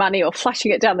throwing money or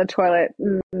flushing it down the toilet.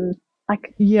 I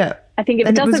think if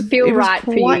it doesn't feel right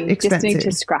for you, you just need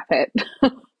to scrap it.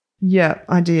 Yeah,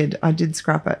 I did. I did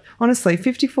scrap it. Honestly,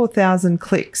 54,000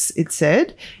 clicks, it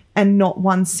said, and not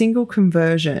one single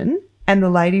conversion. And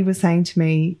the lady was saying to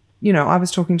me, you know, I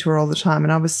was talking to her all the time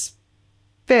and I was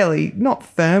fairly not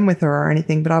firm with her or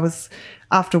anything, but I was,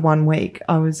 after 1 week,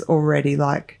 I was already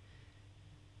like,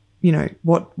 you know,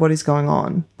 what is going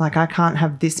on? Like, I can't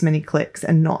have this many clicks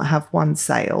and not have one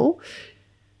sale.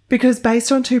 Because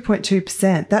based on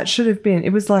 2.2%, that should have been,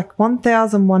 it was like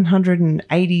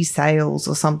 1,180 sales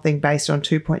or something based on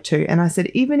 2.2. And I said,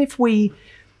 even if we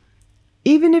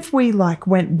like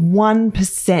went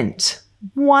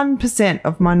 1%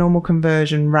 of my normal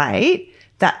conversion rate,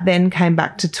 that then came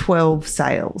back to 12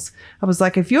 sales. I was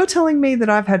like, if you're telling me that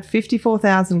I've had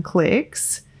 54,000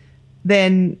 clicks,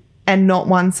 then, and not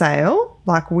one sale,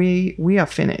 like we are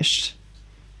finished.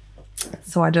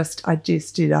 So I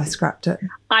scrapped it.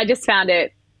 I just found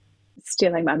it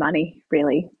stealing my money,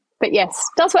 really. But yes,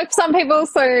 it does work for some people.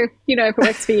 So, you know, if it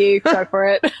works for you, go for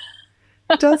it.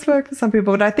 It does work for some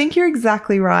people. But I think you're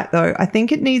exactly right, though. I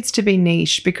think it needs to be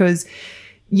niche because,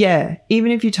 even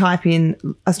if you type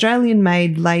in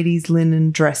Australian-made ladies' linen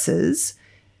dresses,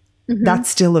 that's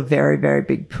still a very, very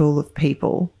big pool of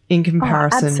people in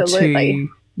comparison to,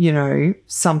 you know,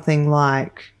 something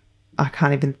like, I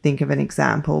can't even think of an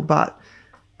example, but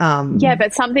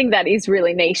but something that is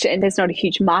really niche and there's not a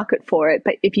huge market for it.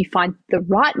 But if you find the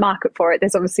right market for it,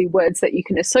 there's obviously words that you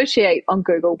can associate on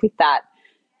Google with that.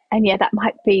 And that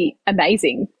might be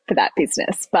amazing for that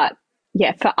business. But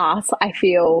for us, I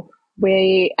feel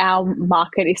our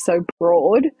market is so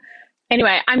broad.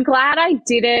 Anyway, I'm glad I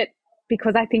did it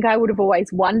because I think I would have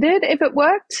always wondered if it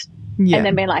worked and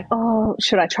then been like, oh,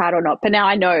 should I try it or not? But now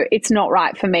I know it's not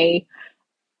right for me.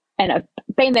 And I've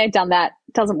been there, done that,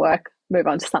 doesn't work, move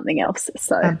on to something else.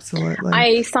 So absolutely.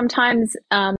 I sometimes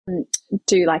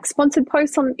do like sponsored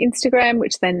posts on Instagram,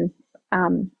 which then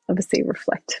obviously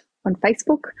reflect on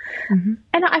Facebook.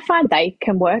 And I find they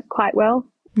can work quite well.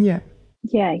 Yeah.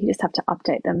 Yeah, you just have to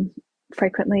update them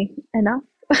frequently enough.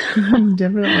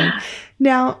 Definitely.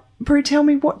 Now, Prue, tell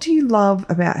me, what do you love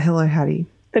about Hello Hattie?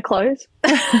 The clothes.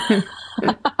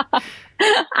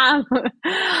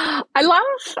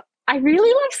 I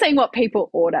really love seeing what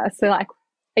people order. So like,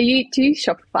 do you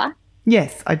Shopify?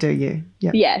 Yes, I do. Yeah.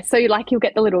 Yeah. So you'll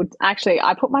get the little, actually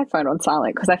I put my phone on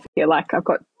silent because I feel like I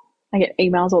get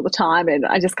emails all the time and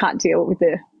I just can't deal with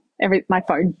my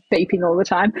phone beeping all the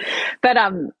time. But,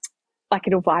 like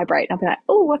it'll vibrate and I'll be like,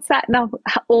 oh, what's that? And I'll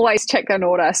always check an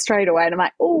order straight away. And I'm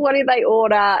like, oh, what did they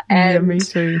order? And me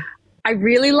too. I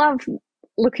really love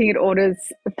looking at orders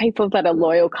of people that are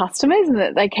loyal customers and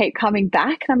that they keep coming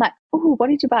back. And I'm like, oh, what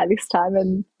did you buy this time?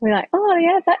 And we're like, oh,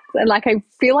 yeah, that's, and like, I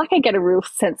feel like I get a real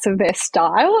sense of their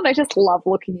style. And I just love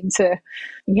looking into,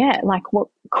 like what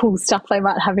cool stuff they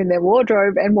might have in their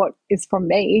wardrobe and what is from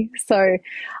me. So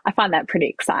I find that pretty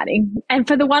exciting. And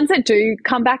for the ones that do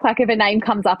come back, like if a name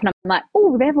comes up and I'm like,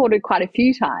 oh, they've ordered quite a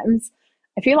few times,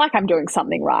 I feel like I'm doing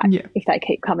something right if they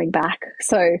keep coming back.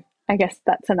 So I guess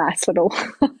that's a nice little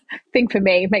thing for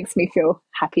me. It makes me feel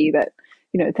happy that,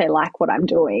 they like what I'm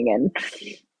doing and,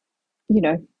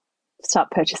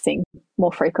 start purchasing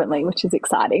more frequently, which is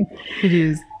exciting. It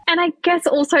is. And I guess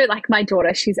also like my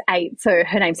daughter, she's 8, so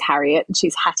her name's Harriet and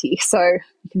she's Hattie. So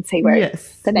you can see where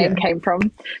the name came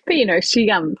from. But, she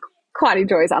quite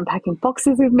enjoys unpacking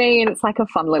boxes with me, and it's like a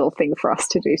fun little thing for us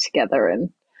to do together. And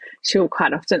she'll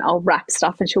quite often, I'll wrap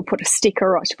stuff and she'll put a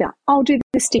sticker on. She'll be like, I'll do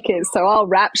the stickers. So I'll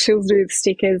wrap, she'll do the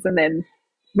stickers, and then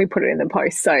we put it in the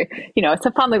post. So, it's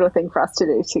a fun little thing for us to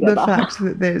do together. The fact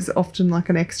that there's often like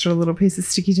an extra little piece of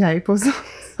sticky tape or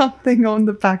something on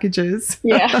the packages.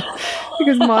 Yeah.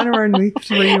 Because mine are only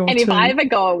 3 or 2. And if I ever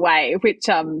go away, which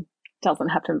doesn't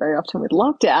happen very often with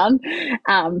lockdown,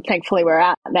 thankfully we're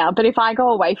out now, but if I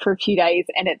go away for a few days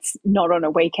and it's not on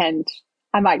a weekend,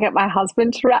 I might get my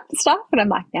husband to wrap stuff, and I'm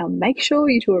like, now make sure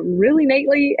you do it really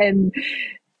neatly, and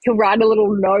he'll write a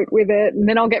little note with it, and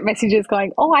then I'll get messages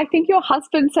going, oh, I think your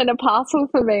husband sent a parcel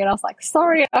for me. And I was like,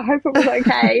 sorry, I hope it was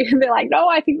okay. And they're like, no,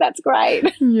 I think that's great.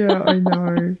 Yeah, I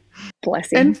know.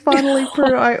 Bless him. And finally,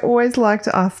 Prue, I always like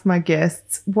to ask my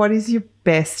guests, what is your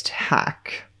best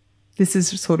hack? This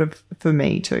is sort of for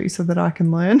me too, so that I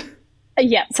can learn.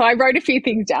 Yeah, so I wrote a few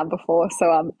things down before,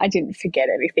 so I didn't forget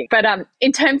anything. But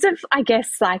in terms of, I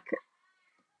guess, like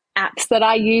apps that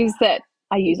I use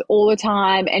all the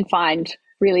time and find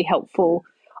really helpful.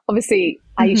 Obviously,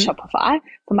 I use Shopify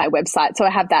for my website. So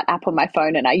I have that app on my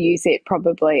phone and I use it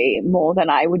probably more than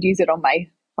I would use it on my,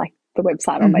 like the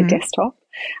website on my desktop.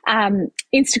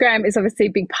 Instagram is obviously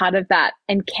a big part of that,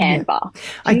 and Canva.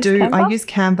 I do. Canva? I use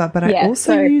Canva, but I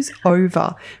also use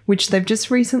Over, which they've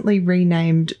just recently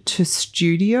renamed to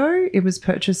Studio. It was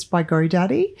purchased by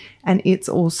GoDaddy, and it's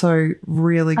also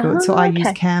really good. So I use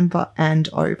Canva and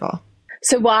Over.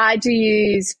 So why do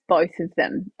you use both of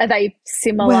them? Are they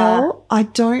similar? Well, I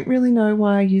don't really know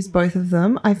why I use both of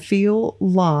them. I feel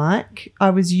like I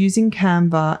was using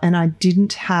Canva and I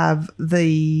didn't have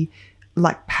the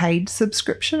paid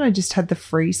subscription. I just had the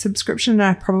free subscription, and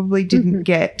I probably didn't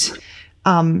get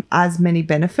as many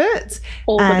benefits.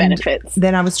 All the benefits.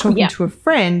 Then I was talking to a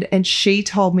friend and she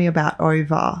told me about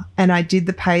Over, and I did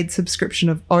the paid subscription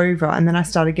of Over, and then I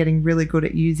started getting really good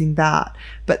at using that.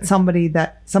 But somebody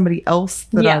else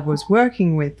that I was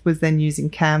working with was then using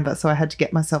Canva, so I had to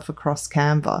get myself across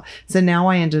Canva. So now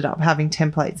I ended up having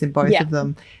templates in both of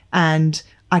them, and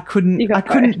I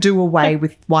couldn't do away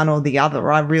with one or the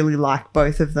other. I really like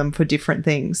both of them for different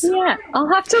things. Yeah, I'll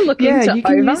have to look into Over. Yeah, you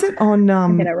can use it on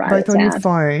both on your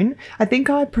phone. I think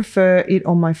I prefer it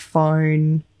on my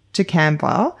phone to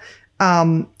Canva,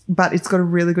 but it's got a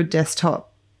really good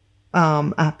desktop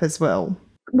app as well.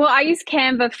 Well, I use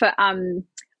Canva for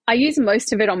I use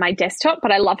most of it on my desktop,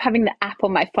 but I love having the app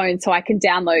on my phone so I can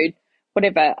download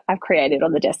whatever I've created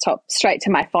on the desktop straight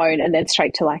to my phone, and then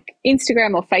straight to like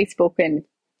Instagram or Facebook, and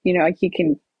you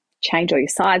can change all your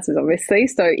sizes, obviously.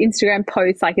 So Instagram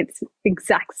posts like its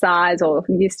exact size, or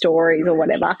your stories or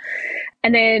whatever.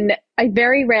 And then I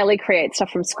very rarely create stuff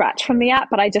from scratch from the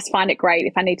app, but I just find it great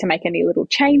if I need to make any little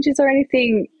changes or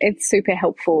anything. It's super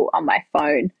helpful on my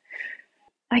phone.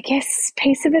 I guess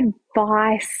piece of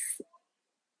advice,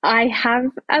 I have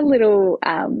a little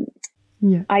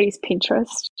I use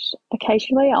Pinterest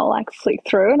occasionally. I'll flick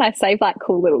through and I save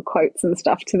cool little quotes and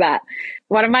stuff to that.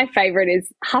 One of my favorite is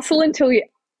hustle until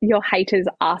your haters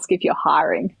ask if you're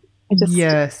hiring.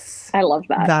 I love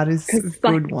that. That is a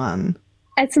good one.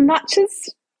 As much as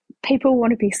people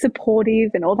want to be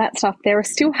supportive and all that stuff, there are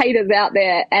still haters out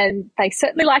there, and they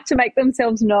certainly like to make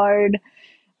themselves known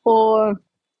or,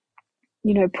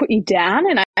 put you down.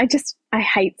 And I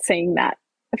hate seeing that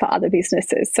for other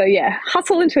businesses. So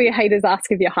hustle until your haters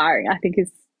ask if you're hiring, I think is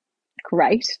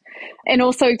great. And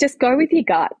also just go with your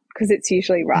gut, because it's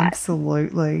usually right.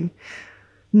 Absolutely.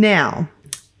 Now,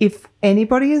 if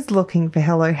anybody is looking for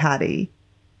Hello Hattie,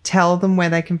 tell them where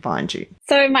they can find you.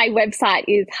 So my website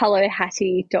is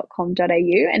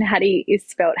hellohattie.com.au, and Hattie is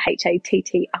spelled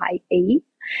Hattie.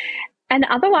 And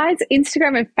otherwise,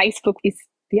 Instagram and Facebook is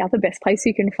the other best place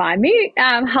you can find me.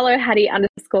 Hello Hattie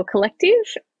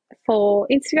 _collective for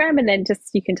Instagram, and then just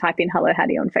you can type in Hello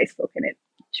Hattie on Facebook and it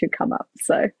should come up.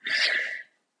 So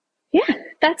Yeah,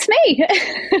 that's me.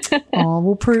 Oh,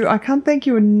 well, Prue, I can't thank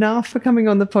you enough for coming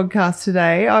on the podcast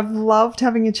today. I've loved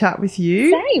having a chat with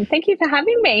you. Same. Thank you for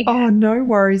having me. Oh, no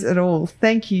worries at all.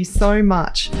 Thank you so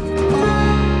much.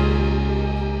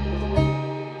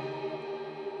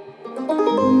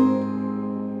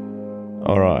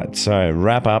 All right, so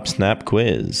wrap up snap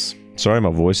quiz. Sorry,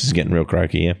 my voice is getting real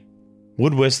croaky here.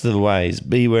 Would West of the Ways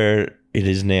be where it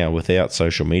is now without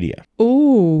social media?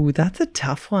 Ooh, that's a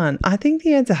tough one. I think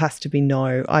the answer has to be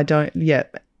no.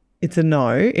 It's a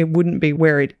no. It wouldn't be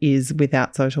where it is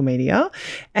without social media.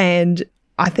 And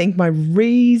I think my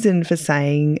reason for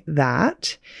saying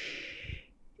that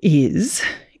is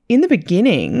in the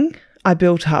beginning, I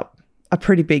built up a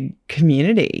pretty big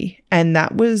community, and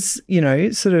that was,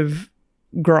 sort of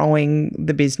growing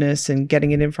the business and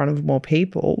getting it in front of more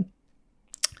people.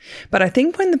 But I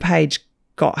think when the page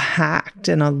got hacked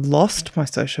and I lost my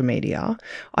social media,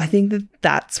 I think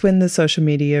that's when the social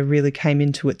media really came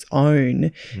into its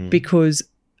own because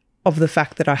of the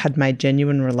fact that I had made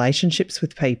genuine relationships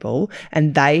with people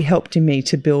and they helped me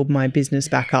to build my business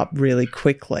back up really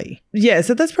quickly. Yeah,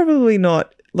 so that's probably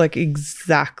not like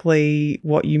exactly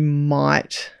what you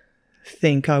might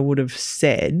think I would have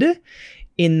said,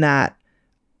 in that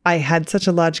I had such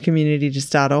a large community to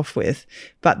start off with,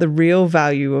 but the real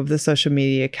value of the social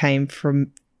media came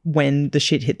from when the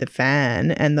shit hit the fan,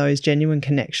 and those genuine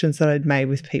connections that I'd made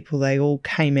with people, they all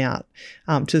came out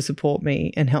to support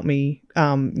me and help me,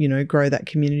 grow that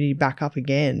community back up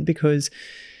again. Because,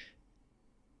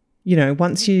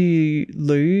 once you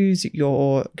lose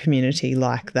your community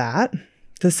like that,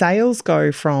 the sales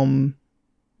go from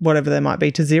whatever they might be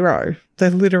to zero.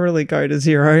 They literally go to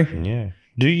zero. Yeah.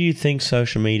 Do you think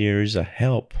social media is a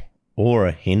help or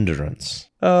a hindrance?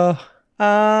 Do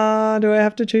I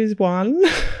have to choose one?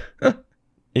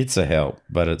 It's a help,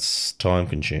 but it's time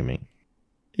consuming.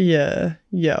 Yeah.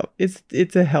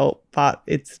 It's a help, but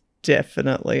it's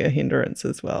definitely a hindrance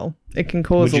as well. It can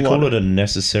cause Would you call it a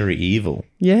necessary evil?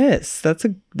 Yes, that's a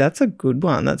good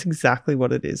one. That's exactly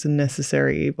what it is, a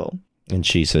necessary evil. And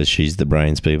she says she's the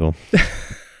brains, people.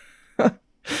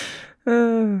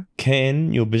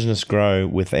 Can your business grow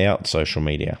without social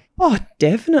media? Oh,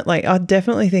 definitely. I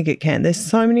definitely think it can. There's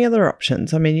so many other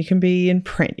options. I mean, you can be in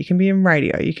print, you can be in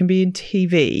radio, you can be in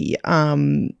TV.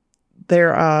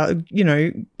 There are,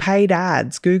 paid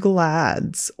ads, Google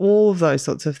ads, all of those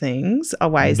sorts of things are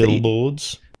ways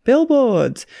Billboards.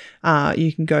 Billboards.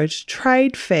 You can go to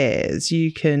trade fairs.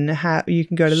 You can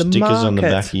go to the stickers markets. on the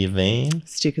back of your van.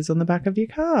 Stickers on the back of your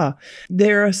car.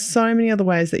 There are so many other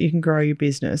ways that you can grow your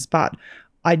business, but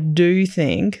I do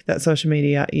think that social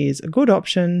media is a good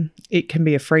option. It can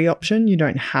be a free option. You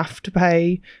don't have to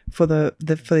pay for the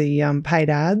paid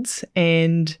ads,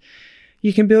 and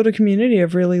you can build a community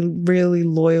of really, really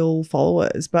loyal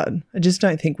followers. But I just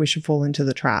don't think we should fall into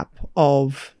the trap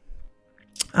of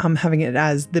having it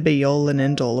as the be-all and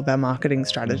end-all of our marketing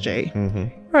strategy.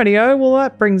 Mm-hmm. Rightio, well,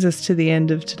 that brings us to the end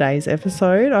of today's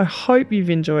episode. I hope you've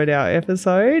enjoyed our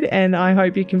episode, and I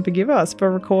hope you can forgive us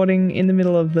for recording in the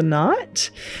middle of the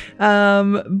night.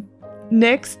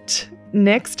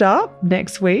 Next up,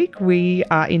 next week, we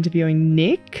are interviewing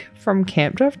Nick from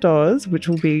Camp Draft Oz, which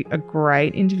will be a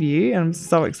great interview, and I'm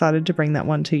so excited to bring that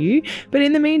one to you. But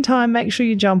in the meantime, make sure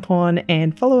you jump on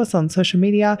and follow us on social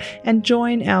media and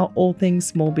join our All Things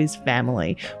Small Biz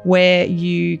family, where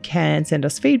you can send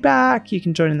us feedback, you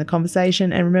can join in the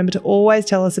conversation, and remember to always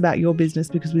tell us about your business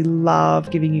because we love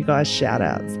giving you guys shout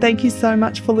outs. Thank you so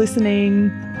much for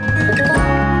listening.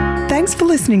 Thanks for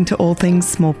listening to All Things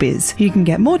Small Biz. You can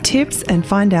get more tips and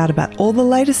find out about all the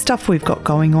latest stuff we've got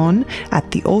going on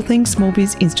at the All Things Small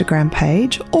Biz Instagram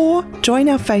page, or join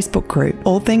our Facebook group,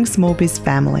 All Things Small Biz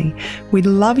Family. We'd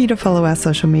love you to follow our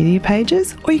social media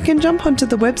pages, or you can jump onto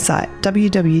the website,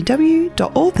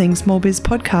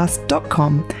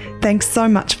 www.allthingsmallbizpodcast.com. Thanks so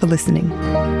much for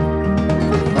listening.